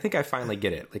 And I think I finally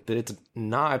get it. Like, that it's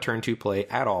not a turn 2 play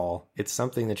at all. It's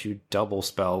something that you double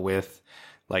spell with,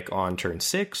 like on turn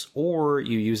 6, or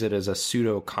you use it as a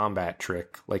pseudo combat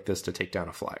trick like this to take down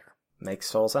a flyer.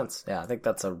 Makes total sense. Yeah, I think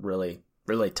that's a really,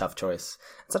 really tough choice.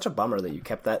 It's such a bummer that you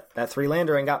kept that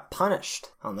 3-lander and got punished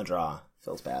on the draw.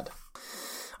 Feels bad.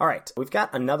 All right, we've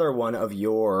got another one of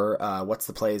your What's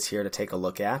the Plays here to take a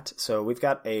look at. So we've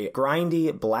got a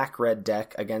grindy black-red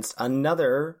deck against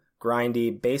another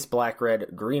grindy base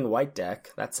black-red green-white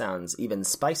deck. That sounds even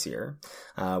spicier.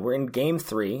 We're in game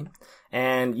 3,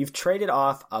 and you've traded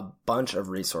off a bunch of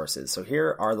resources. So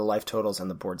here are the life totals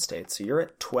and the board states. So you're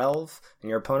at 12, and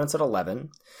your opponent's at 11.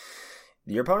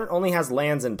 Your opponent only has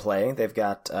lands in play. They've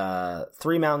got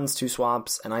 3 mountains, 2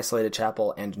 swamps, an isolated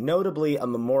chapel, and notably a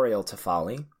memorial to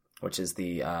Folly, which is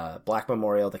the black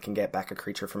memorial that can get back a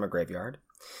creature from a graveyard.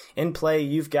 In play,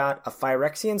 you've got a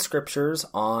Phyrexian Scriptures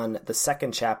on the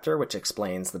second chapter, which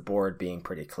explains the board being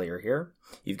pretty clear here.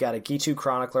 You've got a Gitu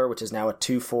Chronicler, which is now a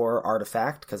 2/4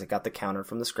 artifact because it got the counter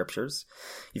from the Scriptures.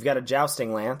 You've got a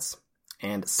Jousting Lance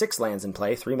and 6 lands in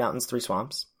play, 3 mountains, 3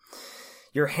 swamps.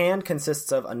 Your hand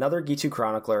consists of another Gitu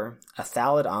Chronicler, a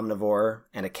Thallid Omnivore,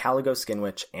 and a Caligo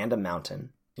Skinwitch, and a mountain.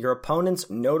 Your opponent's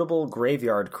notable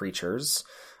graveyard creatures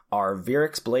are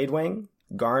Virix Bladewing,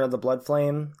 Garn of the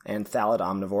Bloodflame, and Thallid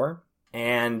Omnivore.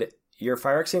 And your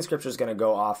Phyrexian Scripture is going to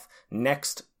go off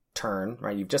next turn,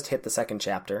 right? You've just hit the second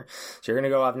chapter. So you're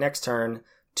going to go off next turn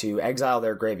to exile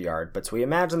their graveyard. But so we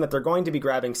imagine that they're going to be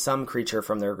grabbing some creature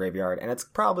from their graveyard, and it's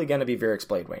probably going to be Virix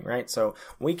Bladewing, right? So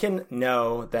we can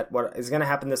know that what is going to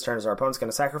happen this turn is our opponent's going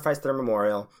to sacrifice their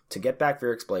memorial to get back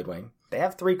Virix Bladewing. They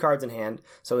have 3 cards in hand,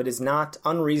 so it is not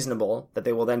unreasonable that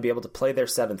they will then be able to play their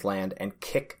 7th land and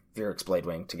kick Virix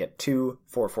Bladewing to get 2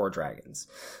 4/4 dragons.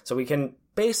 So we can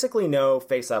basically know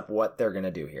face up what they're going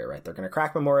to do here, right? They're going to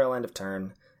crack Memorial end of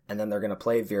turn, and then they're going to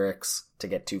play Virix to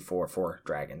get 2 4/4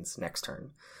 dragons next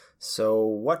turn. So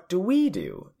what do we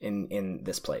do in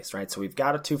this place, right? So we've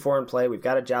got a 2/4 in play, we've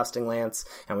got a Jousting Lance,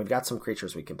 and we've got some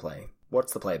creatures we can play.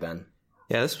 What's the play, Ben?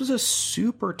 Yeah, this was a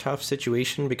super tough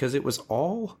situation because it was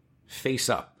all face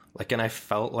up. Like, and I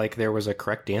felt like there was a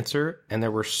correct answer, and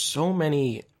there were so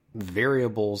many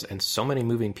variables and so many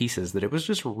moving pieces that it was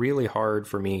just really hard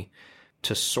for me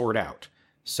to sort out.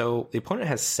 So the opponent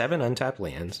has 7 untapped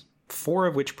lands, 4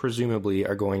 of which presumably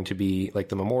are going to be, like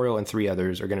the Memorial and 3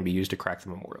 others are going to be used to crack the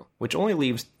Memorial, which only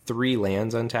leaves 3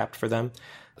 lands untapped for them.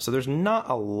 So there's not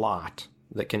a lot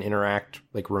that can interact,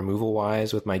 like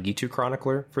removal-wise, with my Gitu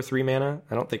Chronicler for 3 mana.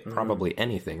 I don't think probably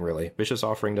anything, really. Vicious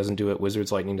Offering doesn't do it,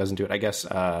 Wizard's Lightning doesn't do it. I guess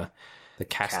the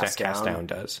Cast Down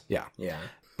does. Yeah.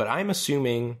 But I'm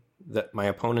assuming that my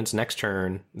opponent's next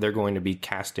turn, they're going to be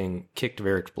casting Kicked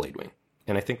Virix Bladewing.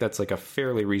 And I think that's like a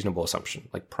fairly reasonable assumption,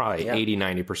 like probably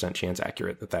 80-90% chance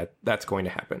accurate that's going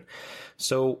to happen.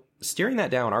 So steering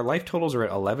that down, our life totals are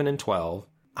at 11 and 12.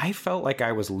 I felt like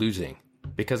I was losing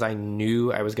because I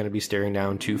knew I was going to be staring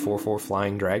down 2 4/4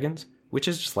 flying dragons, which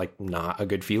is just like not a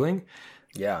good feeling.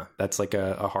 Yeah. That's like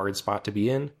a hard spot to be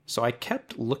in. So I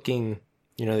kept looking,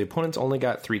 the opponent's only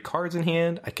got 3 cards in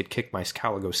hand. I could kick my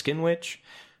Caligo Skinwitch,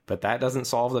 but that doesn't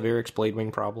solve the Virix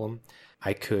Bladewing problem.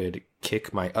 I could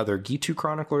kick my other Gitu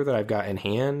Chronicler that I've got in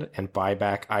hand and buy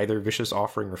back either Vicious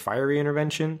Offering or Fiery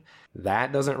Intervention.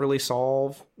 That doesn't really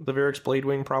solve the Virix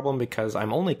Bladewing problem because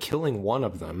I'm only killing one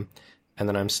of them, and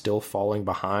then I'm still falling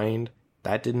behind.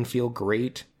 That didn't feel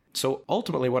great. So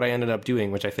ultimately what I ended up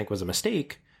doing, which I think was a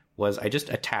mistake, was I just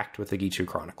attacked with the Gitu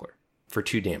Chronicler for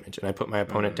 2 damage, and I put my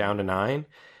opponent down to 9.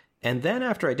 And then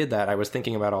after I did that, I was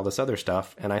thinking about all this other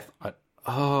stuff, and I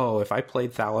thought, if I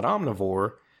played Thallid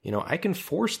Omnivore, I can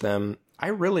force them. I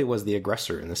really was the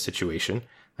aggressor in this situation.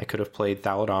 I could have played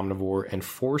Thallid Omnivore and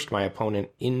forced my opponent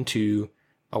into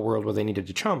a world where they needed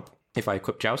to chump if I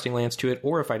equipped Jousting Lance to it,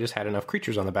 or if I just had enough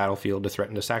creatures on the battlefield to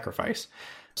threaten to sacrifice.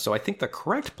 So I think the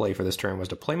correct play for this turn was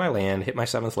to play my land, hit my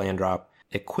 7th land drop,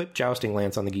 equip Jousting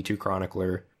Lance on the Gitu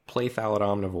Chronicler, play Thallid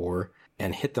Omnivore,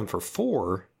 and hit them for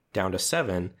 4 down to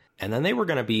 7, and then they were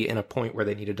going to be in a point where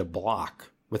they needed to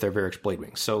block with their Virix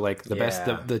Bladewing. So like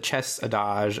the chess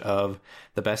adage of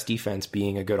the best defense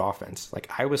being a good offense. Like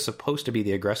I was supposed to be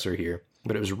the aggressor here,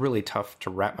 but it was really tough to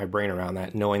wrap my brain around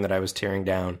that, knowing that I was tearing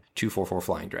down 2 4/4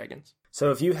 flying dragons.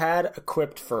 So if you had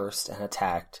equipped first and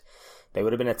attacked, they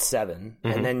would have been at 7.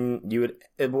 And then you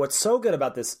would... What's so good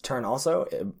about this turn also,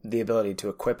 the ability to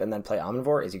equip and then play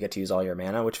Omnivore, is you get to use all your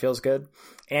mana, which feels good.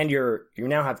 And you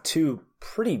now have 2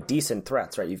 pretty decent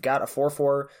threats, right? You've got a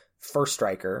 4/4 First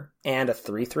Striker and a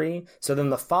 3/3. So then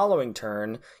the following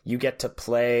turn, you get to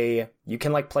play... You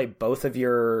can play both of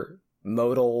your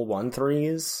modal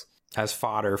 1/3s As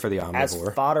fodder for the Omnivore.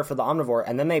 As fodder for the Omnivore,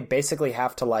 and then they basically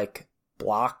have to, like,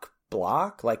 block.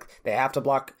 Like, they have to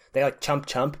block, they, like,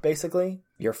 chump, basically.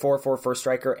 Your 4/4 first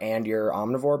striker and your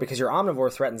Omnivore, because your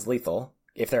Omnivore threatens lethal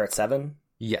if they're at 7.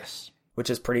 Yes. Which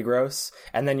is pretty gross.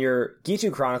 And then your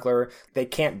Gitu Chronicler, they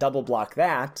can't double block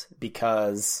that,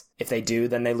 because if they do,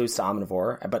 then they lose to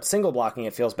Omnivore. But single blocking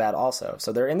it feels bad also.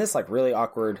 So they're in this, like, really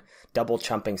awkward double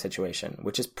chumping situation,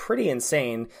 which is pretty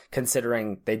insane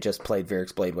considering they just played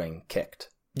Vyrix Bladewing kicked.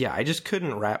 Yeah, I just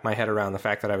couldn't wrap my head around the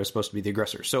fact that I was supposed to be the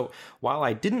aggressor. So while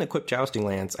I didn't equip Jousting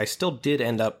Lance, I still did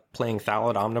end up playing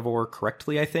Thallid Omnivore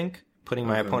correctly, I think. Putting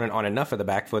my opponent on enough of the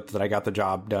back foot that I got the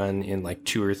job done in like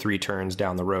 2 or 3 turns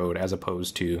down the road, as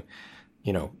opposed to,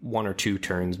 1 or 2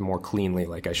 turns more cleanly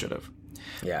like I should have.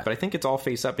 Yeah. But I think it's all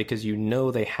face up because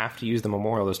they have to use the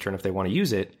Memorial this turn if they want to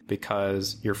use it,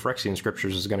 because your Phyrexian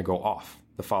Scriptures is going to go off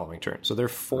the following turn. So they're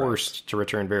forced to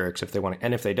return Vyrix if they want to.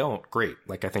 And if they don't, great.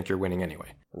 Like, I think you're winning anyway.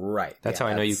 Right. That's how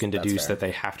I know you can deduce that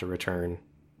they have to return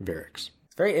Vyrix.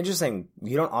 It's very interesting.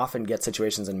 You don't often get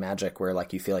situations in Magic where,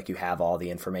 like, you feel like you have all the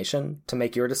information to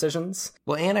make your decisions.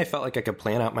 Well, and I felt like I could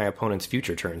plan out my opponent's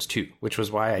future turns too, which was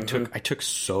why I took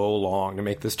so long to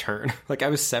make this turn. Like, I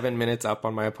was 7 minutes up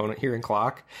on my opponent here in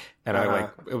clock, and I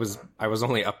was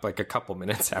only up like a couple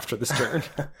minutes after this turn.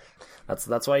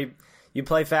 That's why you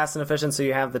play fast and efficient, so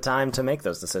you have the time to make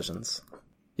those decisions.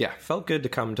 Yeah, felt good to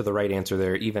come to the right answer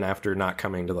there, even after not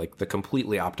coming to, like, the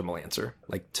completely optimal answer.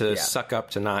 Like, to suck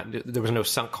up to not... There was no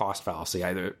sunk cost fallacy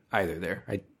either there.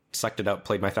 I sucked it up,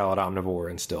 played my Thallid Omnivore,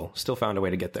 and still found a way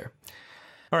to get there.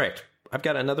 All right, I've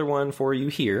got another one for you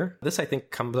here. This, I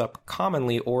think, comes up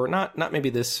commonly, or not maybe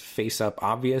this face-up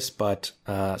obvious, but...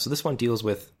 so this one deals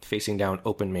with facing down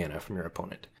open mana from your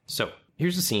opponent. So,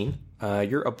 here's the scene.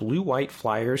 You're a blue-white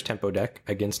Flyers tempo deck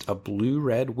against a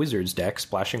blue-red Wizards deck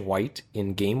splashing white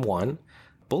in Game 1.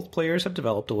 Both players have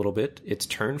developed a little bit. It's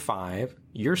turn 5.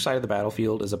 Your side of the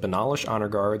battlefield is a Benalish Honor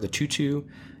Guard, the 2/2,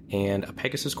 and a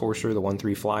Pegasus Courser, the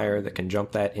 1/3 Flyer that can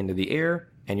jump that into the air.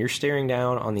 And you're staring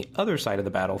down on the other side of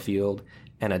the battlefield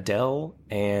an Adele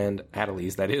and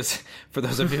Adeliz, that is, for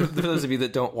those of you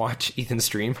that don't watch Ethan's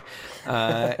stream,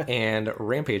 and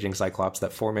Rampaging Cyclops,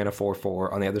 that 4-mana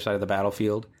 4/4 on the other side of the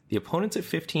battlefield. The opponent's at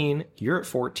 15, you're at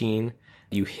 14.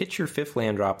 You hit your 5th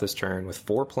land drop this turn with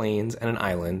 4 plains and an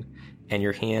island, and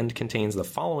your hand contains the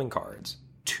following cards: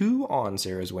 2 on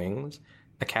Sarah's Wings,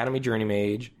 Academy Journey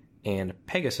Mage, and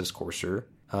Pegasus Courser.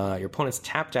 Your opponent's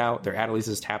tapped out, their Adeliz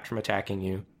is tapped from attacking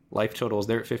you. Life totals,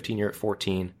 they're at 15, you're at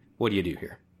 14. What do you do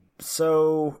here?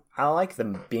 So I like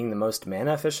them being the most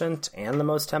mana efficient and the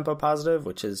most tempo positive,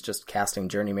 which is just casting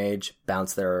Journey Mage,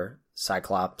 bounce their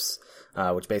Cyclops,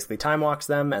 which basically time walks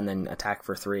them, and then attack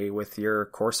for 3 with your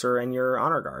Courser and your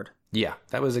Honor Guard. Yeah,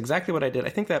 that was exactly what I did. I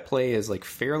think that play is like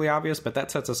fairly obvious, but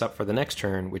that sets us up for the next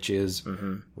turn, which is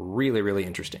really, really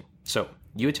interesting. So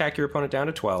you attack your opponent down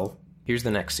to 12. Here's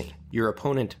the next scene. Your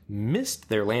opponent missed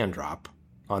their land drop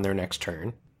on their next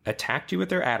turn, attacked you with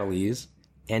their Adeliz,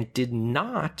 and did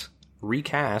not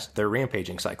recast their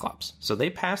Rampaging Cyclops. So they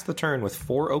passed the turn with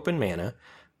 4 open mana,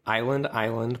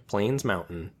 Island, Plains,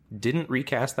 Mountain, didn't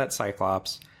recast that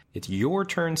Cyclops. It's your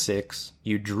turn 6,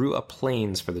 you drew a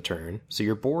Plains for the turn, so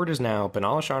your board is now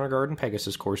Benalish Honor Guard and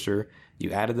Pegasus Courser,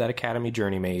 you added that Academy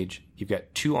Journey Mage, you've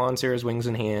got 2 on Sarah's Wings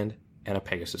in hand, and a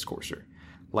Pegasus Courser.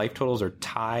 Life totals are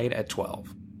tied at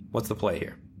 12. What's the play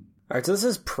here? All right, so this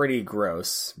is pretty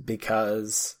gross,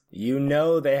 because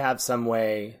they have some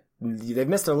way... They've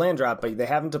missed their land drop, but they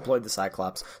haven't deployed the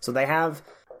Cyclops. So they have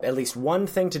at least one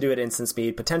thing to do at instant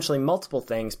speed, potentially multiple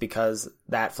things, because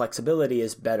that flexibility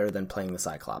is better than playing the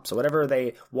Cyclops. So whatever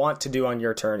they want to do on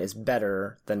your turn is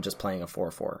better than just playing a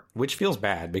 4/4. Which feels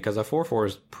bad, because a 4/4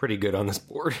 is pretty good on this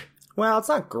board. Well, it's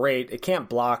not great. It can't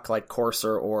block like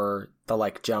Courser or the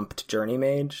like jumped Journey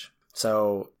Mage.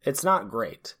 So it's not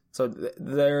great. So they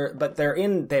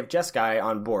have Jeskai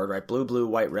on board, right? Blue,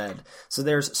 white, red. So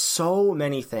there's so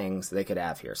many things they could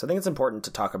have here. So I think it's important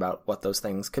to talk about what those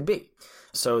things could be.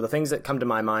 So the things that come to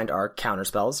my mind are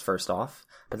counterspells, first off.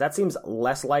 But that seems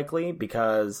less likely,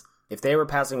 because if they were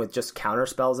passing with just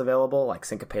counterspells available, like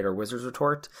Syncopate or Wizard's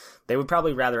Retort, they would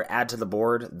probably rather add to the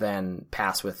board than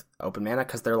pass with open mana,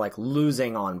 because they're like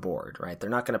losing on board, right? They're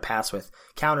not going to pass with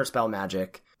counterspell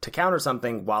magic to counter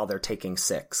something while they're taking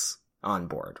 6 on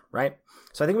board, right?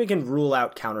 So I think we can rule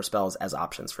out counterspells as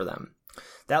options for them.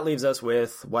 That leaves us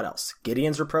with, what else?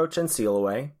 Gideon's Reproach and Seal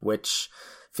Away, which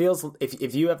feels,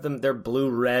 if you have them, they're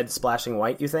blue, red, splashing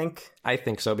white, you think? I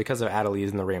think so, because of Adeliz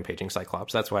and the Rampaging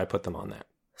Cyclops. That's why I put them on that.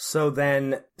 So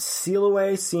then Seal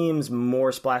Away seems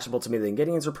more splashable to me than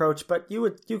Gideon's Reproach, but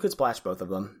you could splash both of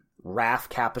them. Wrath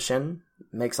Capuchin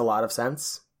makes a lot of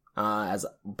sense. as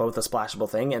both a splashable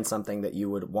thing and something that you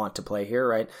would want to play here,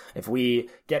 right? If we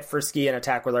get frisky and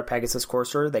attack with our Pegasus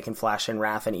Courser, they can flash in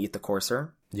Wrath and eat the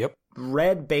Courser. Yep.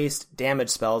 Red-based damage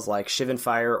spells like Shivan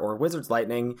Fire or Wizard's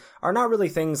Lightning are not really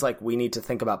things like we need to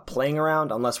think about playing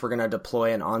around unless we're going to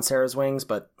deploy an On Sarah's Wings,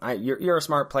 but you're a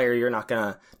smart player, you're not going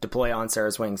to deploy On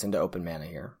Sarah's Wings into open mana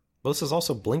here. Well, this is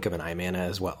also Blink of an Eye mana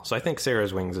as well, so I think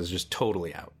Sarah's Wings is just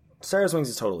totally out. Sarah's Wings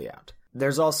is totally out.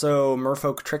 There's also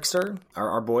Merfolk Trickster,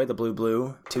 our boy, the blue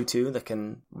 2/2 that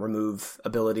can remove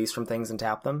abilities from things and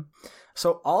tap them.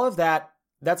 So all of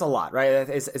that's a lot, right?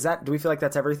 Is that, do we feel like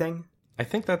that's everything? I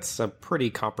think that's a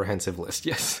pretty comprehensive list,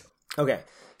 yes. Okay,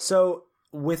 so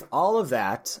with all of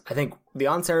that, I think the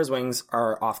On Sarah's Wings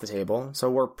are off the table, so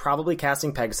we're probably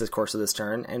casting Pegasus Courser this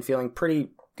turn and feeling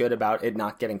pretty good about it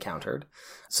not getting countered.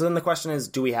 So then the question is,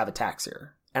 do we have attacks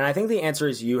here? And I think the answer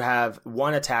is you have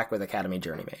one attack with Academy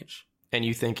Journey Mage. And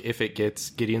you think if it gets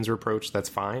Gideon's Reproach, that's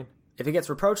fine? If it gets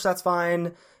Reproach, that's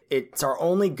fine. It's our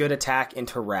only good attack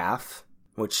into Wrath,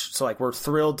 so like we're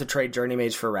thrilled to trade Journey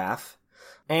Mage for Wrath.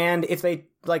 And if they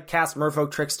like cast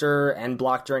Merfolk Trickster and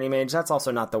block Journey Mage, that's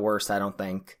also not the worst, I don't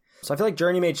think. So I feel like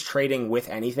Journey Mage trading with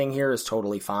anything here is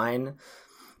totally fine.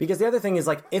 Because the other thing is,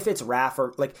 like, if it's Wrath,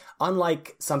 or like,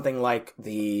 unlike something like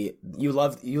you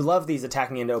love these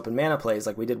attacking into open mana plays,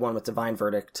 like we did one with Divine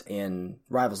Verdict in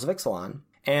Rivals of Ixalan.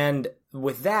 And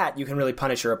with that, you can really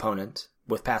punish your opponent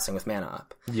with passing with mana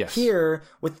up. Yes. Here,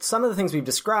 with some of the things we've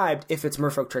described, if it's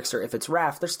Merfolk Trickster, if it's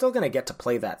Wrath, they're still going to get to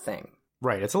play that thing.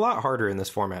 Right. It's a lot harder in this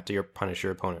format to punish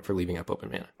your opponent for leaving up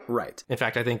open mana. Right. In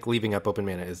fact, I think leaving up open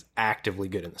mana is actively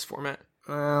good in this format.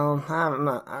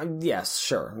 Well, yes,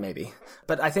 sure, maybe.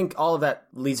 But I think all of that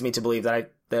leads me to believe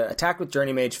that the attack with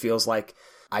Journey Mage feels like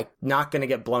I'm not going to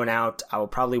get blown out. I will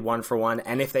probably 1-for-1.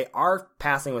 And if they are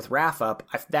passing with Wrath up,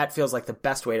 that feels like the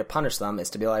best way to punish them is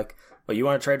to be like, well, you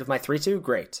want to trade with my 3/2?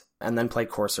 Great. And then play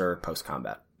Courser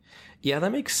post-combat. Yeah,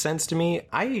 that makes sense to me.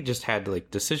 I just had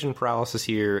like decision paralysis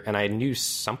here, and I knew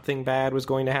something bad was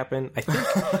going to happen. I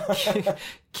think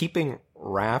keeping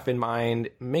Wrath in mind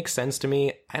makes sense to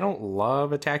me. I don't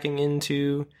love attacking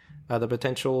into the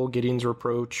potential Gideon's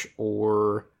Reproach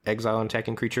or Exile an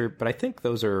Attacking Creature, but I think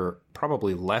those are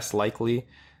probably less likely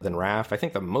than Wrath. I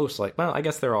think the most well, I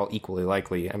guess they're all equally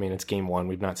likely. I mean, it's game one.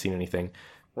 We've not seen anything.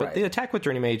 But right. The attack with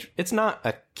Journey Mage, it's not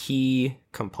a key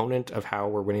component of how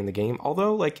we're winning the game.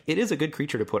 Although, like, it is a good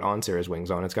creature to put On Sarah's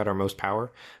Wings on. It's got our most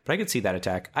power. But I could see that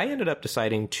attack. I ended up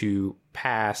deciding to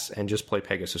pass and just play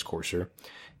Pegasus Courser.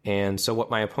 And so what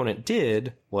my opponent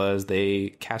did was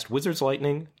they cast Wizard's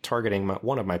Lightning, targeting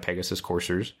one of my Pegasus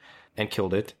Coursers, and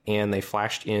killed it. And they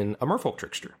flashed in a Merfolk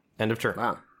Trickster. End of turn.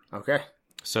 Wow. Okay.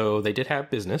 So they did have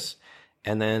business.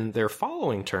 And then their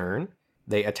following turn,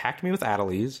 they attacked me with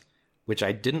Adeliz, which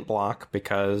I didn't block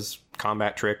because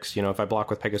combat tricks, if I block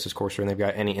with Pegasus Courser and they've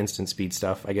got any instant speed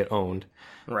stuff, I get owned.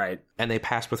 Right. And they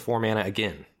passed with 4 mana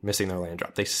again, missing their land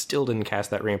drop. They still didn't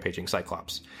cast that Rampaging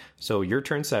Cyclops. So your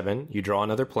turn 7, you draw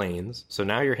another Plains. So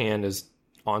now your hand is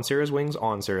On Sarah's Wings,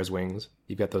 On Sarah's Wings.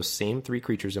 You've got those same 3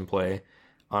 creatures in play.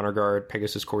 Honor Guard,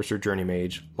 Pegasus Courser, Journey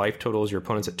Mage. Life totals, your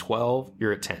opponent's at 12,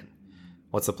 you're at 10.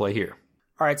 What's the play here?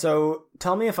 All right, so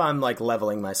tell me if I'm like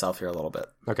leveling myself here a little bit.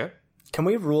 Okay. Can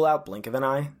we rule out Blink of an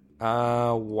Eye?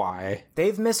 Why?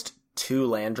 They've missed 2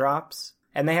 land drops,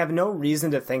 and they have no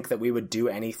reason to think that we would do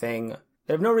anything.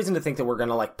 They have no reason to think that we're going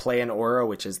to, like, play an Aura,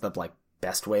 which is the, like,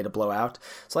 best way to blow out.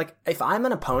 So, like, if I'm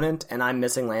an opponent and I'm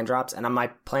missing land drops, and my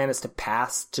plan is to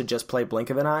pass to just play Blink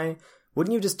of an Eye,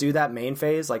 wouldn't you just do that main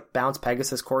phase, like bounce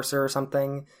Pegasus Courser or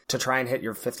something, to try and hit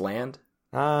your 5th land?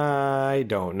 I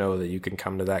don't know that you can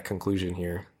come to that conclusion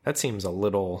here. That seems a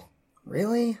little...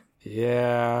 Really?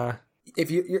 Yeah...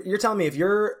 If you're telling me if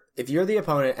you're the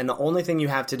opponent and the only thing you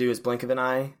have to do is Blink of an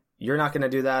Eye, you're not going to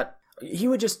do that.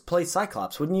 You would just play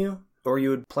Cyclops, wouldn't you? Or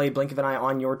you would play Blink of an Eye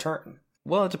on your turn.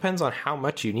 Well, it depends on how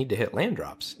much you need to hit land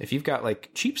drops. If you've got like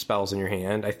cheap spells in your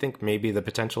hand, I think maybe the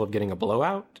potential of getting a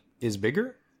blowout is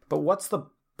bigger. But what's the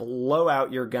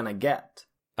blowout you're going to get?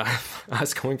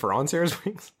 Us going for On Sarah's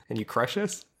Wings and you crush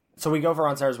us? So we go for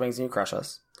On Sarah's Wings and you crush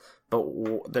us. But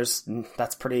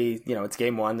that's pretty, it's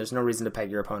game 1. There's no reason to peg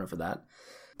your opponent for that.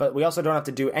 But we also don't have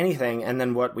to do anything. And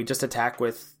then we just attack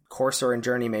with Courser and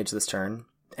Journey Mage this turn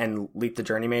and leap the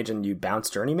Journey Mage and you bounce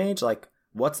Journey Mage? Like,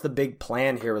 what's the big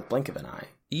plan here with Blink of an Eye?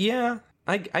 Yeah,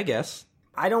 I guess.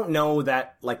 I don't know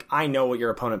that, like, I know what your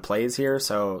opponent plays here.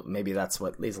 So maybe that's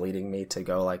what is leading me to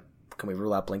go, like, can we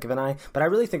rule out Blink of an Eye? But I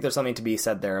really think there's something to be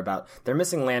said there about they're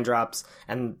missing land drops,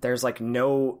 and there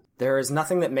is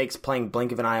nothing that makes playing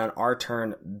Blink of an Eye on our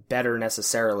turn better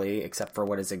necessarily, except for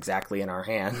what is exactly in our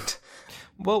hand.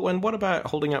 Well, and what about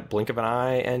holding up Blink of an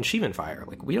Eye and Sheevan Fire?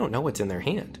 Like, we don't know what's in their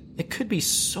hand. It could be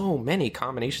so many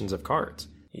combinations of cards.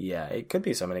 Yeah, it could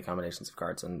be so many combinations of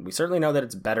cards, and we certainly know that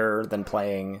it's better than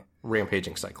playing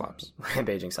Rampaging Cyclops.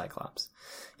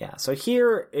 Yeah, so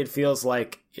here it feels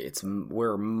like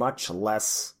we're much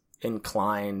less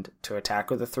inclined to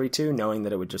attack with a 3-2, knowing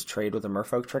that it would just trade with a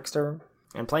Merfolk Trickster.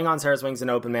 And playing on Sarah's Wings in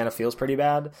open mana feels pretty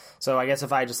bad. So I guess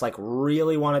if I just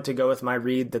really wanted to go with my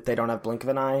read that they don't have Blink of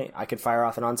an Eye, I could fire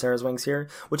off an On Sarah's Wings here,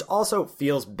 which also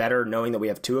feels better knowing that we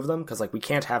have 2 of them, because we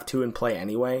can't have 2 in play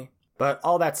anyway. But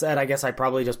all that said, I guess I'd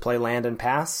probably just play land and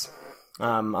pass,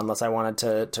 unless I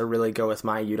wanted to really go with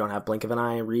my you don't have Blink of an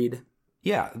Eye read.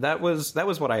 Yeah, that was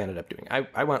what I ended up doing.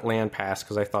 I went land pass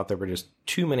because I thought there were just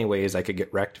too many ways I could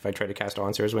get wrecked if I tried to cast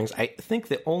On Sarah's Wings. I think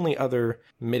the only other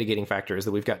mitigating factor is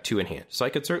that we've got 2 in hand. So I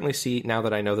could certainly see, now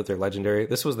that I know that they're legendary,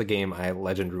 this was the game I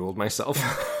legend ruled myself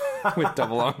with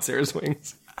double On Sarah's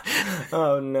Wings.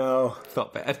 Oh no.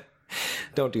 Felt bad.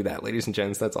 Don't do that, ladies and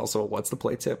gents. That's also what's the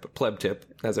play tip? Pleb tip,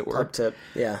 as it were. Pleb tip,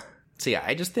 yeah. So yeah,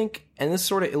 I just think, and this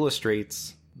sort of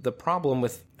illustrates the problem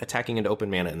with attacking into open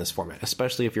mana in this format,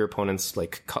 especially if your opponent's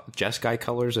Jeskai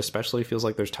colors, especially feels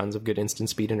like there's tons of good instant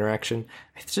speed interaction.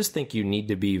 I just think you need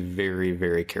to be very,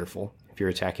 very careful if you're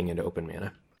attacking into open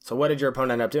mana. So what did your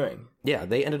opponent end up doing? Yeah,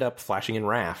 they ended up flashing in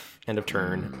Wrath, end of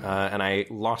turn, and I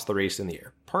lost the race in the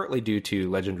air, partly due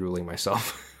to legend ruling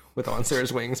myself with On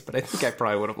Sarah's Wings, but I think I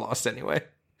probably would have lost anyway.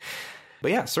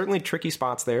 But yeah, certainly tricky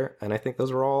spots there, and I think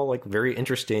those are all very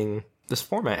interesting. This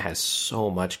format has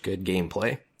so much good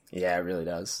gameplay. Yeah, it really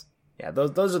does. Yeah,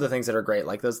 those are the things that are great.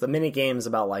 The mini games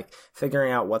about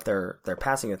figuring out what they're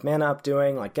passing with mana up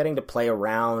doing, getting to play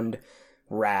around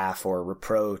Wrath or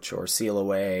Reproach or Seal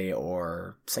Away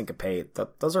or Syncopate.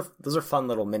 Those are fun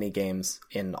little mini games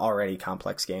in already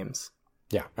complex games.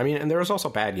 Yeah, I mean, and there is also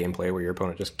bad gameplay where your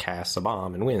opponent just casts a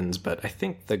bomb and wins, but I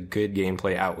think the good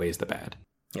gameplay outweighs the bad.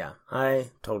 Yeah, I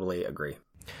totally agree.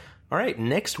 All right,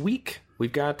 next week,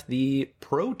 we've got the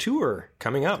Pro Tour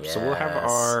coming up. Yes. So we'll have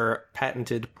our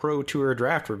patented Pro Tour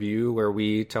draft review where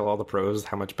we tell all the pros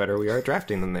how much better we are at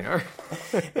drafting than they are.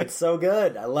 It's so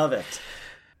good. I love it.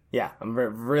 Yeah, I'm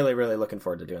really, really looking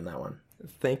forward to doing that one.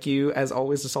 Thank you, as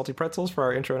always, to Salty Pretzels for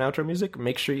our intro and outro music.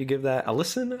 Make sure you give that a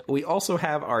listen. We also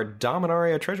have our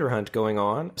Dominaria treasure hunt going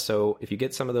on, so if you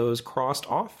get some of those crossed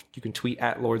off, you can tweet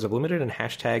at Lords of Limited and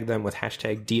hashtag them with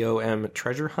hashtag DOM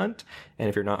treasure hunt. And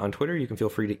if you're not on Twitter, you can feel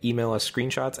free to email us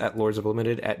screenshots at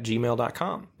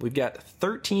lordsoflimited@gmail.com. We've got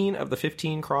 13 of the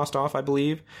 15 crossed off, I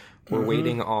believe. We're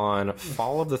waiting on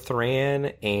Fall of the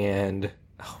Thran and...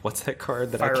 what's that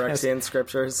card that Phyrexian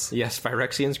Scriptures. Yes,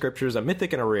 Phyrexian Scriptures, a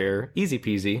mythic and a rare. Easy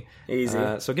peasy. Easy.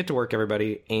 So get to work,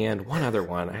 everybody. And one other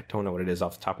one. I don't know what it is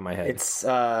off the top of my head. It's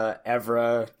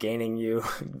Evra gaining you,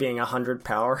 being 100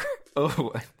 power.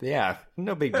 Oh, yeah.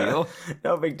 No big deal.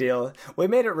 No big deal. We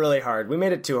made it really hard. We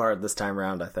made it too hard this time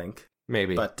around, I think.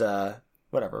 Maybe. But,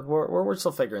 whatever. We're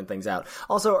still figuring things out.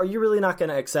 Also, are you really not going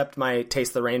to accept my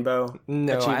Taste the Rainbow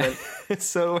achievement?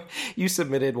 So you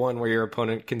submitted one where your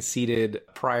opponent conceded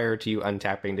prior to you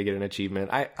untapping to get an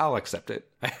achievement. I'll accept it.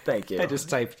 Thank you.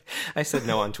 I said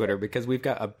no on Twitter because we've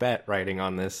got a bet writing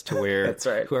on this to where That's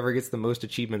right. Whoever gets the most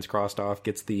achievements crossed off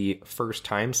gets the first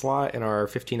time slot in our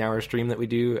 15-hour stream that we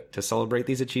do to celebrate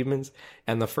these achievements.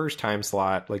 And the first time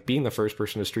slot, being the first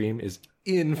person to stream, is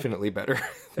infinitely better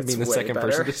than being the second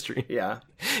person to stream. Yeah.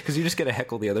 Because you just get to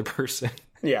heckle the other person.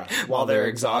 Yeah. While they're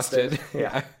exhausted.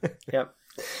 Yeah. Yep.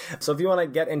 So if you want to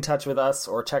get in touch with us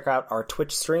or check out our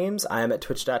Twitch streams, I am at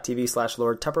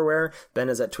twitch.tv/Lord Tupperware. Ben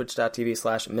is at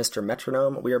twitch.tv/Mr.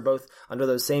 Metronome. We are both under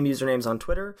those same usernames on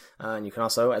Twitter. And you can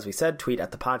also, as we said, tweet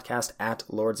at the podcast at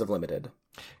Lords of Limited.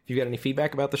 If you've got any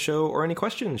feedback about the show or any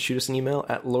questions, shoot us an email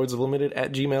at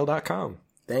lordsoflimited@gmail.com.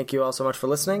 Thank you all so much for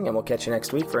listening, and we'll catch you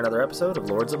next week for another episode of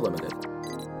Lords of Limited.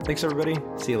 Thanks, everybody.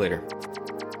 See you later.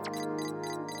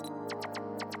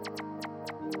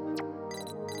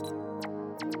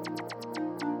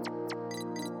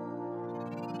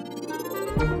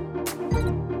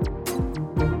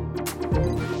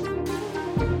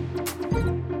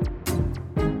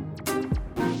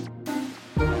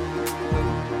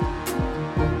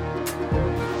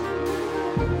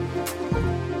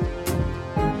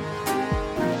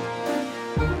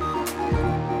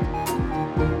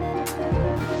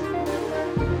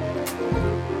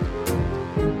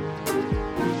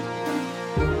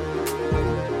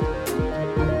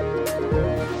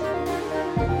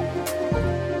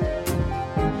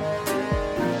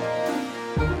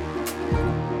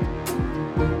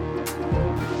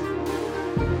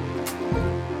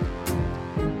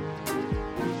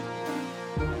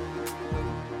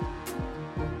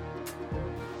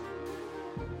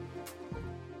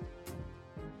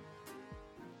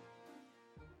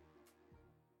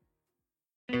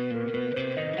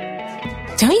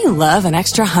 Don't you love an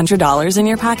extra $100 in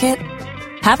your pocket?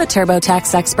 Have a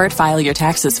TurboTax expert file your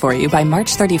taxes for you by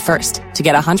March 31st to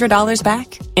get $100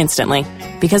 back instantly.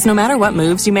 Because no matter what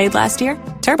moves you made last year,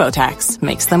 TurboTax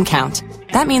makes them count.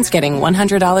 That means getting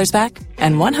 $100 back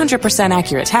and 100%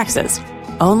 accurate taxes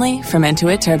only from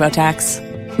Intuit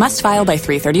TurboTax. Must file by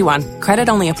 3/31. Credit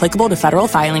only applicable to federal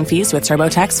filing fees with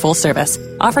TurboTax full service.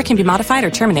 Offer can be modified or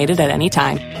terminated at any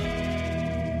time.